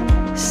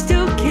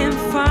 still can't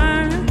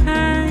find.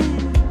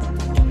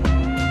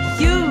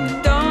 You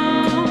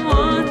don't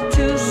want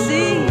to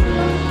see.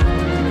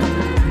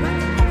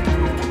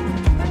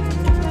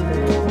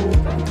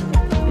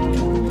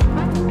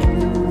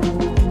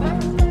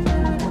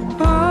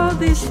 All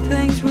these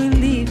things we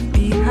leave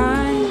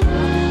behind.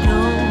 No,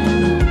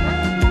 no.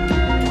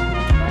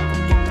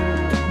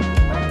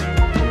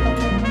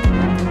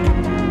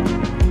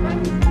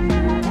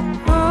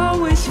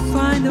 Always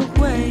find a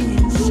way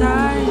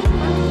inside.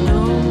 No,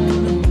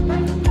 no.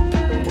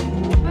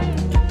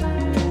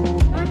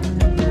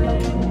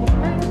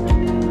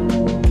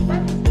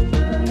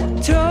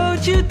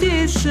 Told you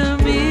this a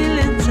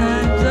million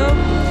times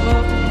over.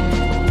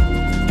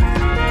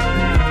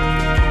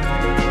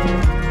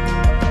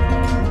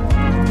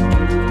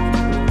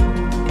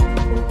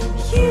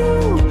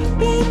 You've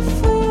been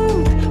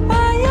fooled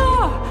by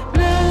your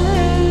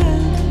love,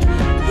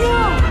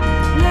 your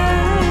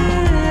love.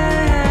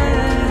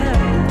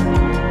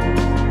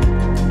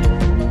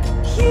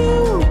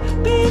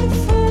 You've been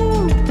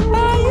fooled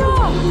by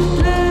your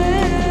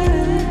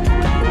love,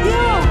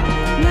 your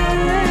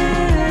love.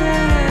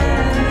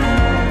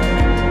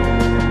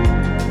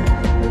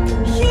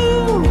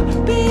 You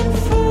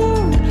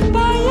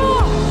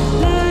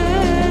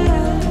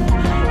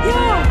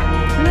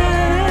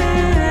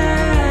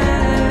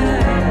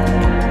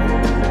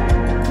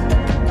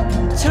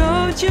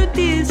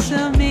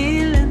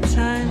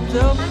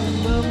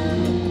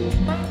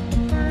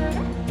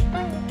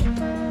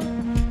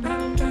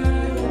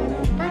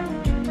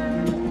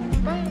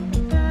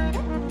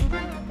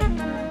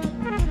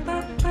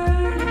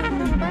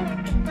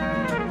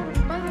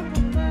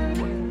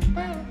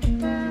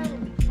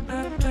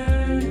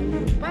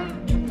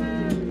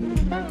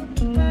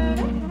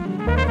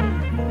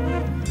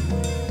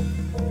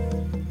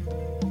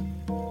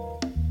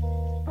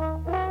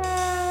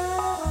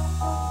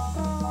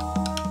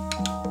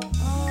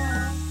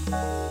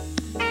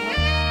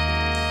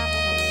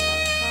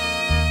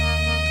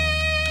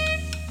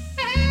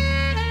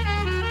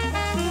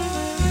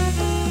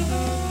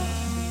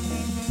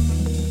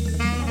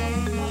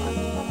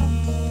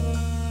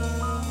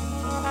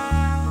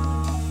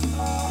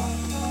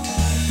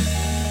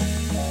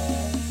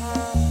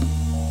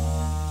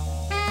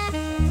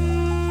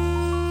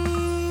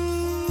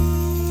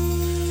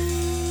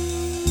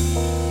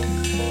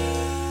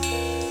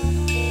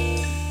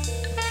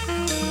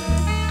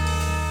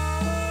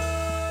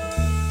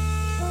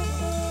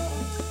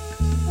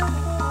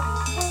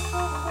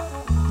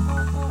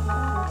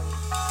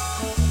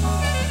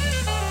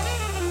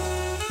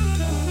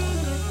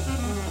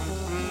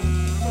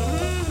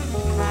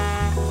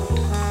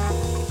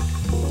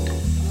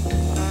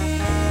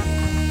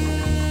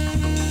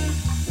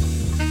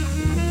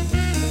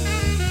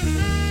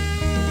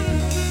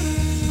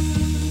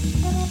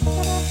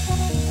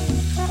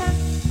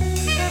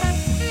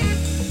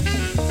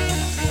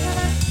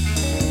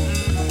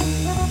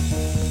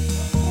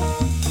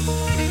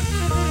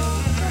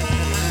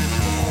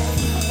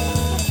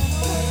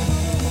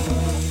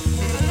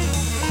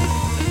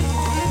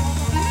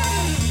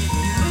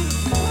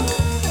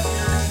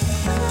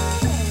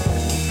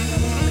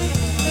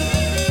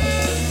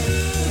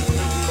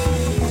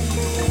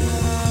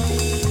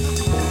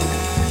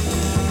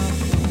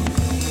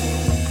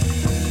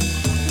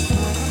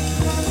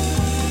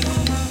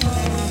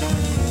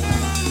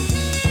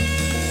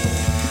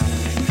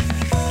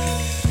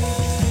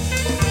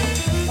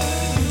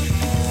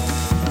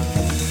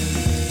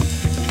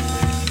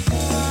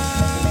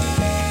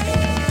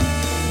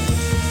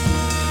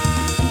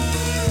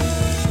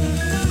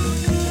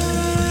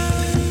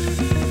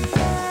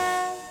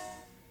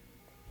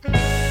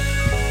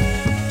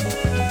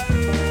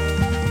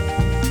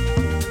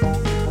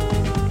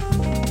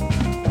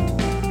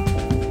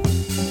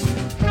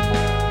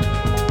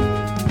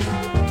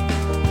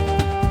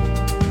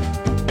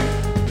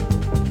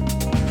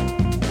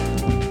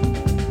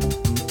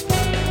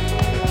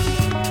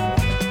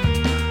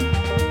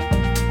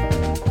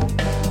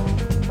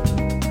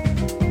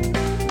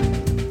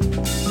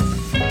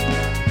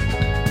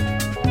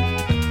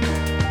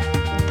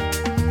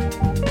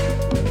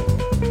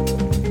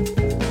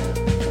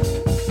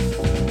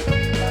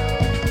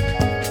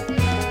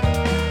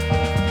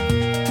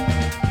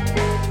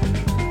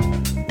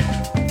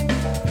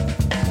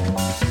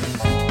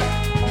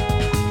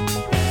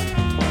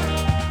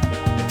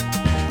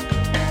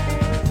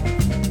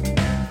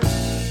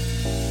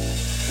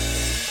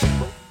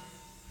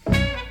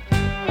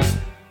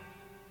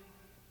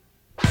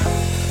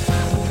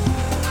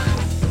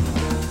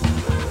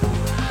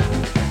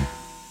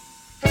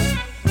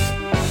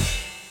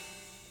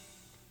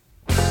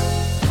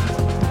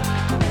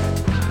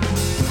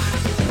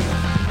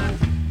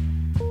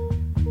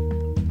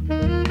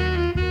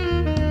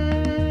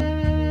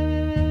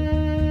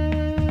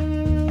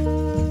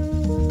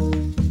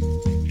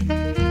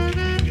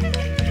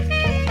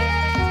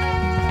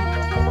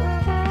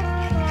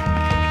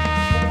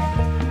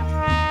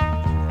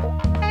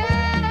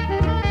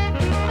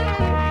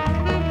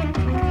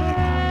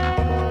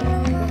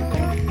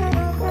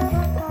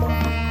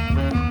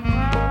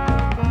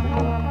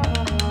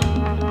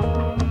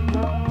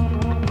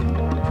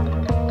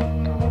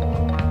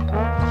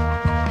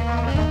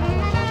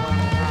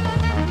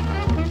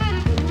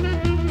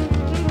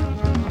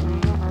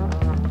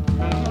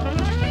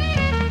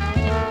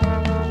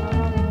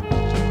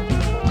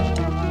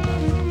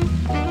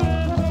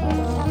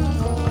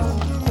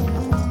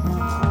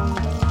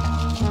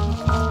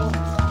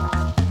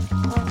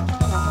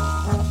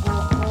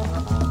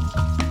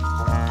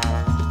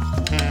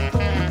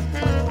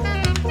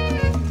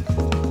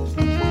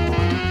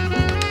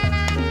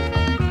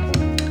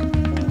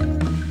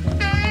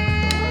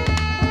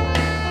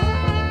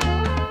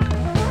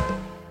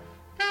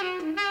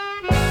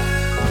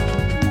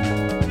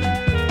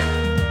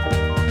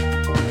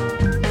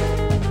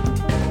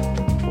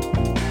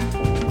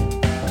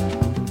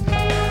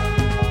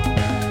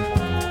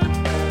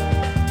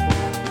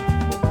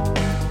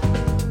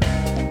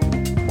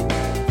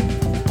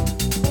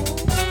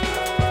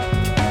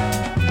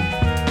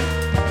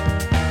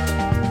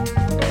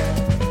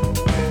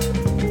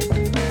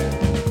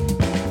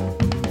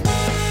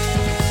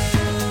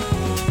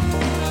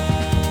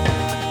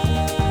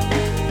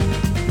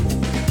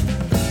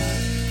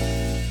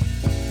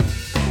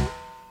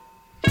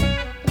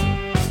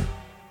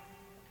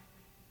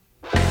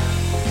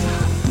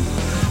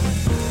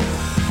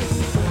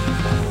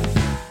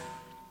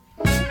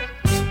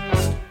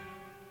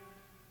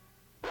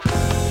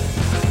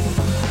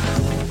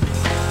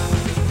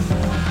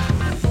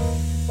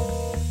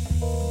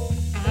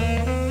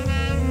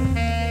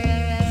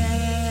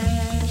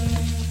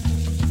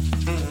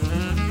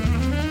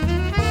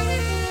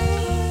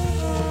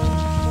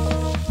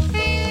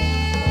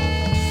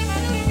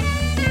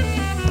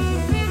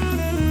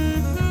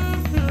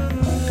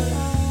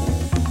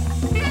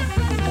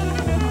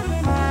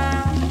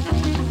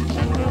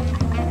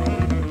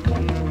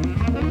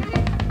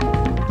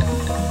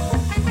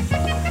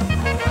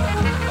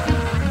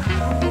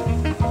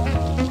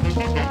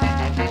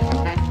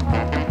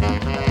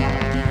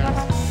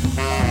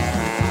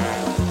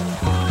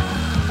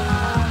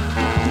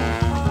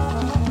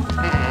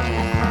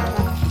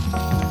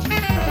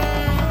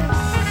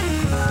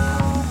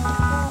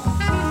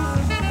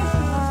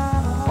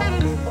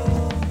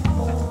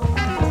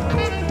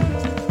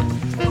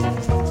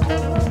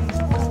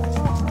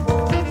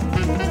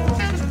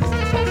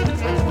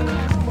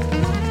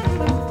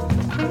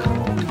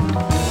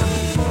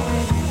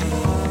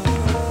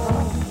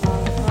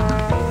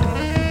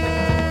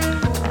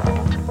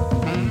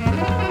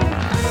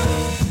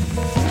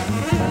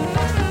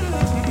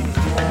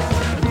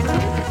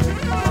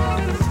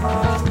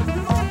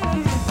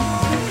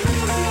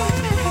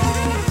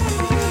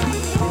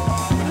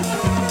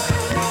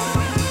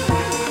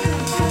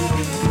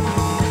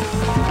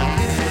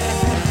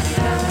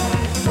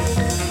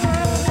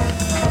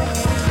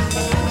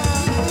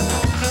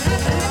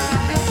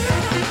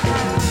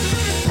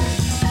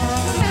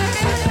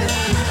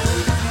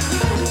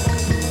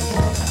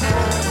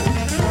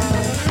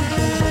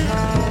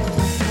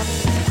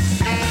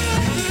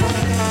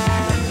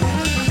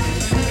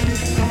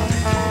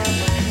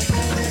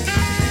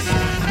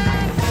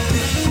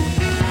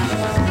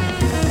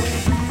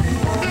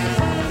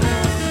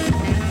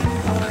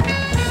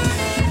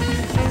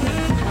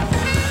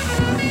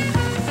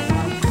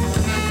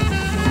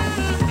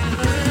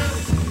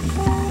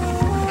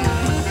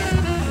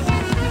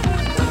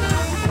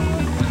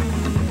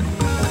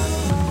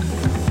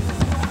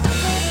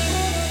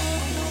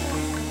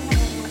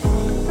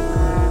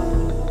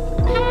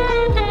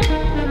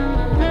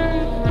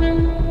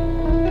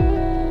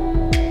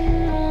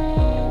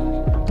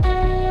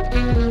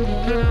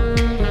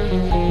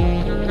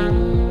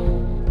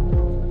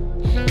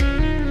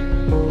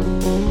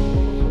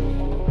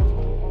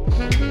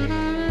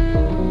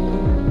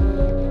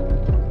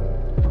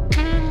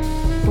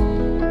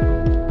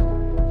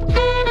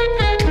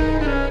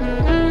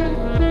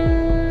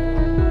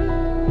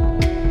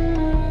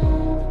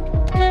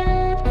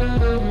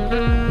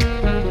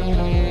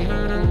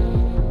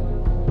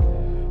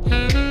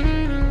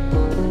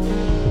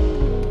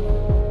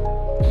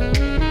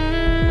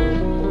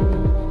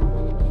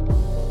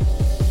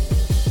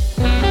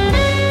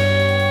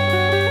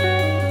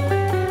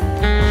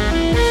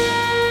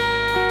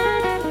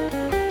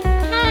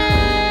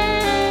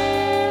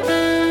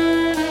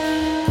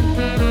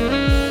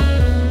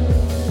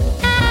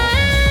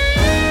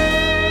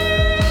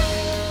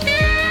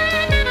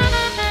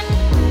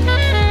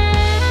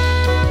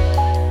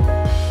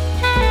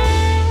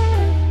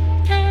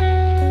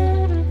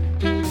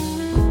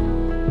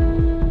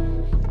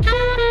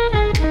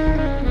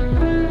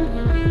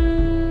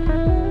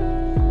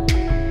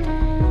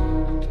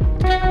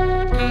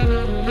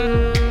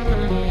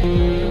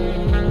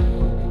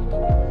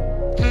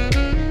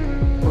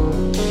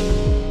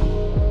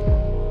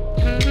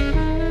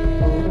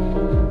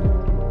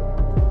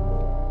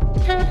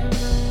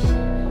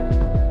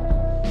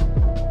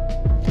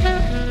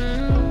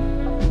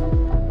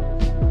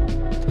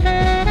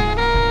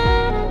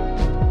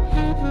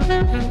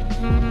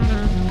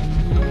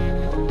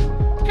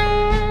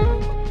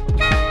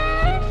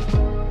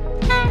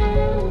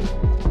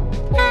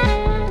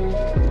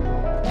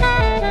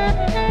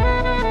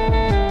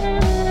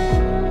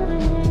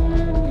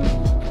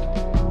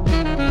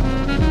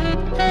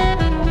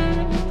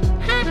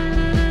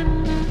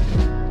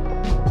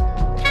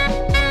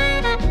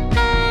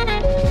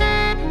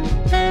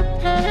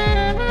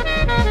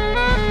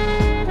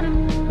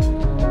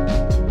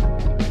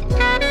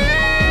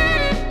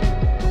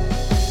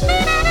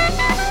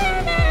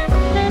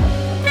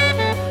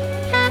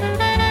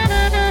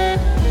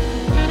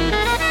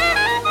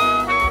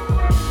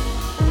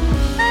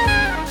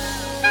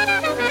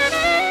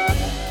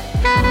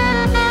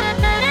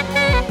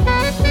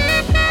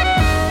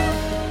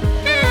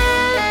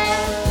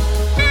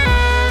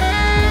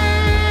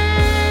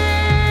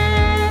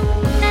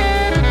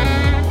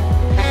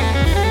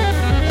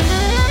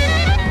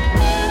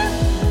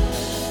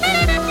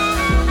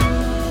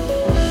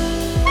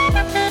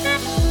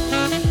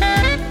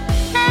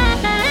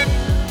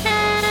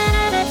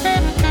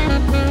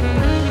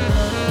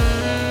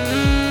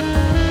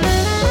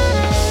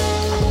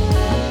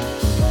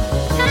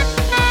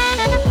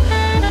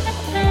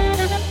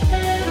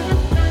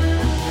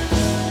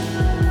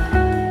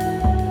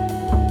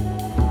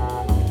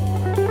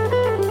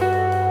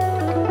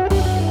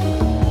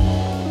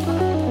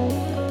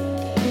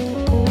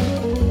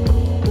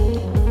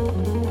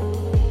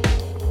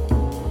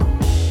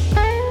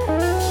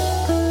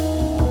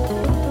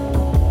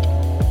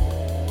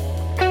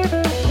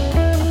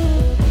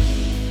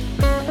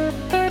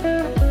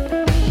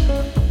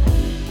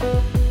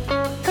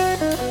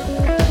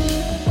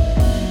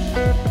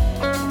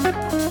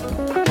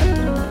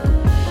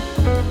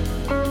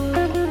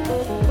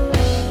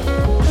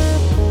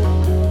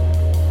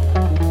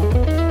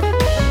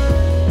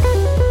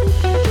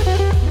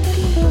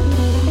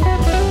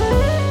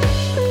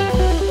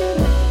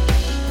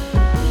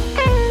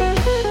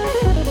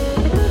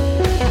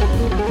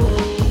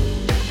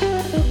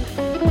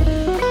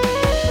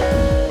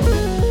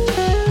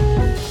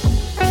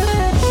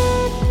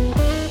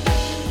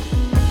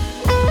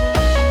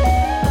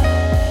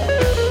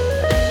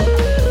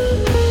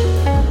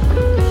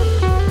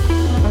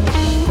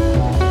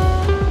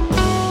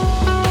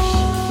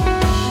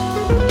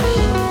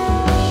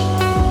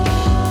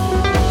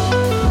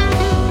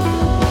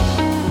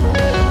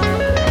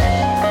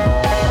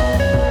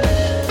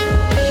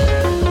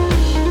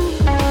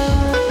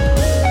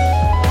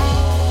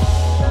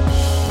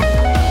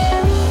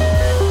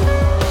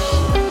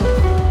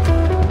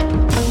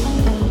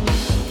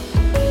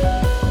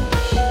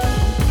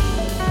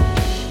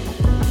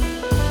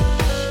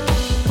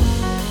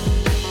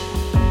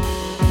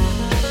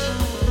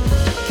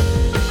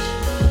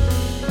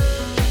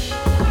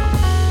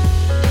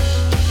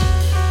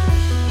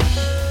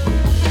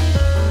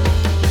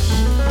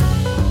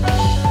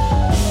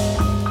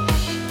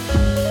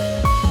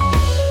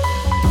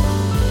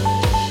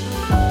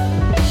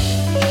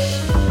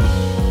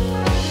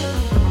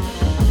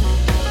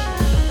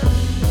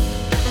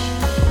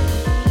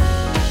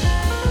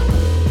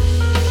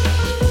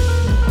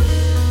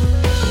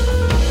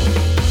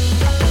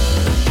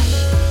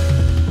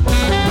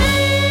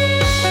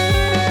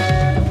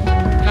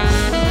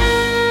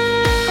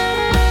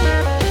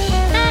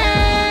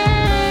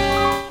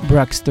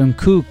ברקסטון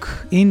קוק,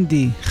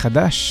 אינדי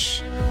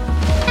חדש.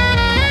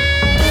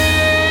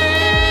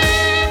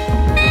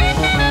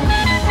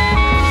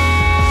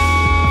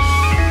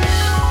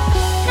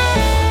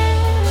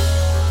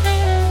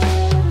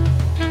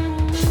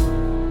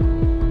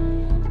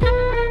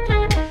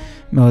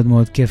 מאוד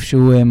מאוד כיף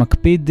שהוא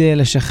מקפיד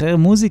לשחרר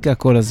מוזיקה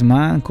כל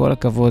הזמן. כל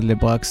הכבוד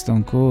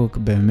לברקסטון קוק,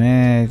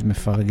 באמת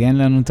מפרגן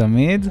לנו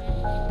תמיד.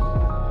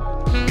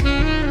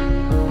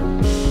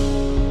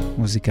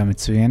 מוזיקה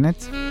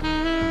מצוינת.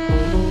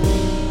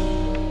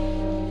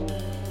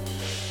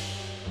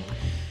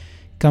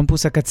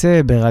 קמפוס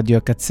הקצה ברדיו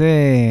הקצה,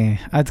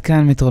 עד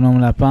כאן מטרונום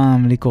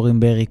להפעם, לי קוראים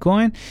ברי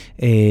כהן.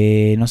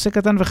 נושא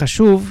קטן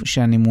וחשוב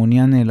שאני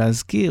מעוניין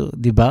להזכיר,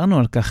 דיברנו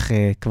על כך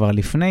כבר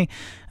לפני.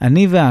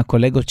 אני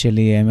והקולגות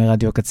שלי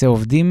מרדיו הקצה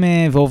עובדים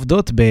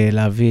ועובדות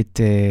בלהביא את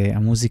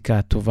המוזיקה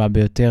הטובה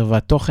ביותר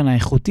והתוכן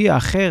האיכותי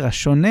האחר,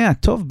 השונה,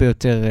 הטוב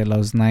ביותר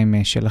לאוזניים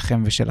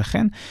שלכם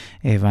ושלכן,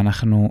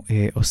 ואנחנו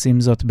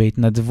עושים זאת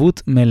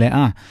בהתנדבות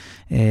מלאה.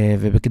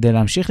 ובכדי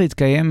להמשיך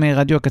להתקיים,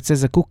 רדיו הקצה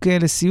זקוק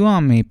לסיוע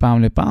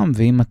מפעם לפעם,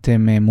 ואם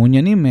אתם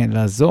מעוניינים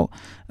לעזור,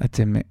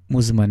 אתם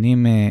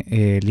מוזמנים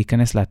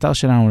להיכנס לאתר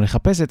שלנו,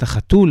 לחפש את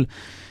החתול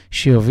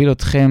שיוביל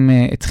אתכם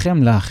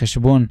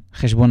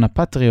חשבון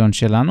הפטריון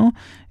שלנו.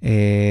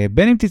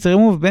 בין אם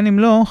תתרמו ובין אם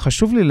לא,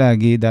 חשוב לי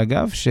להגיד,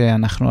 אגב,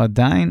 שאנחנו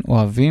עדיין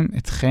אוהבים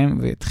אתכם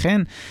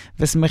ואתכן,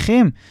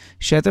 ושמחים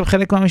שאתם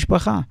חלק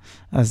מהמשפחה.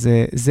 אז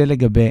זה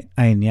לגבי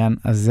העניין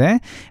הזה.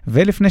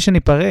 ולפני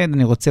שניפרד,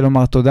 אני רוצה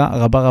לומר תודה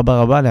רבה רבה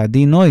רבה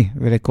לעדי נוי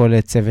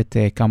ולכל צוות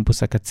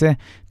קמפוס הקצה.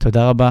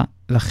 תודה רבה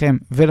לכם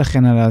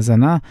ולכן על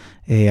ההאזנה.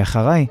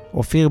 אחריי,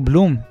 אופיר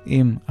בלום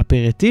עם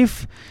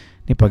אפריטיף.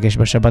 ניפגש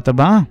בשבת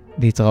הבאה.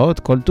 להתראות,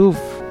 כל טוב.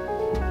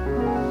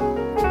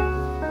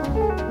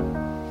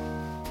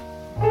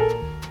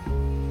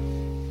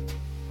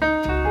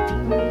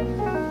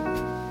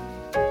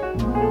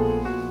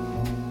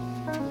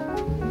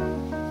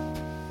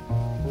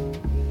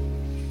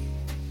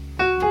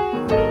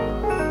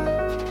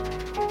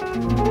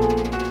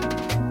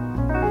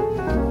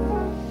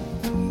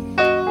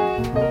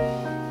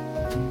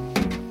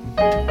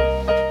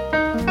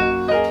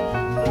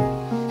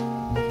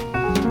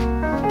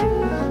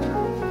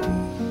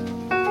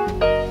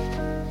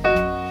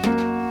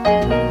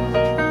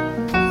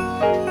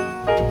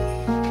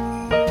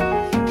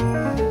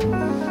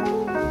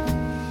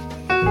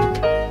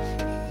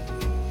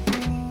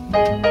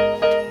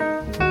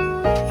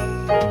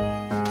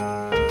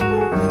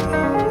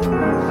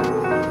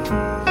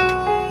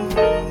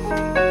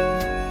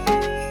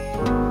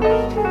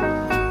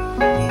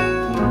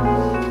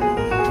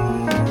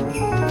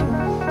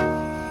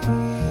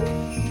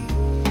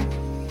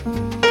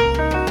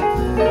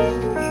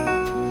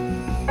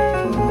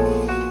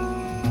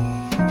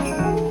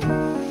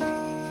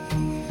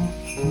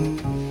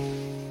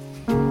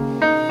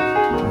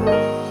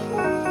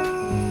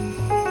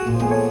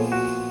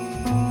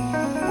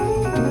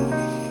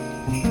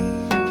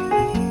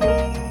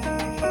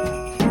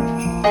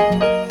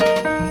 Thank you.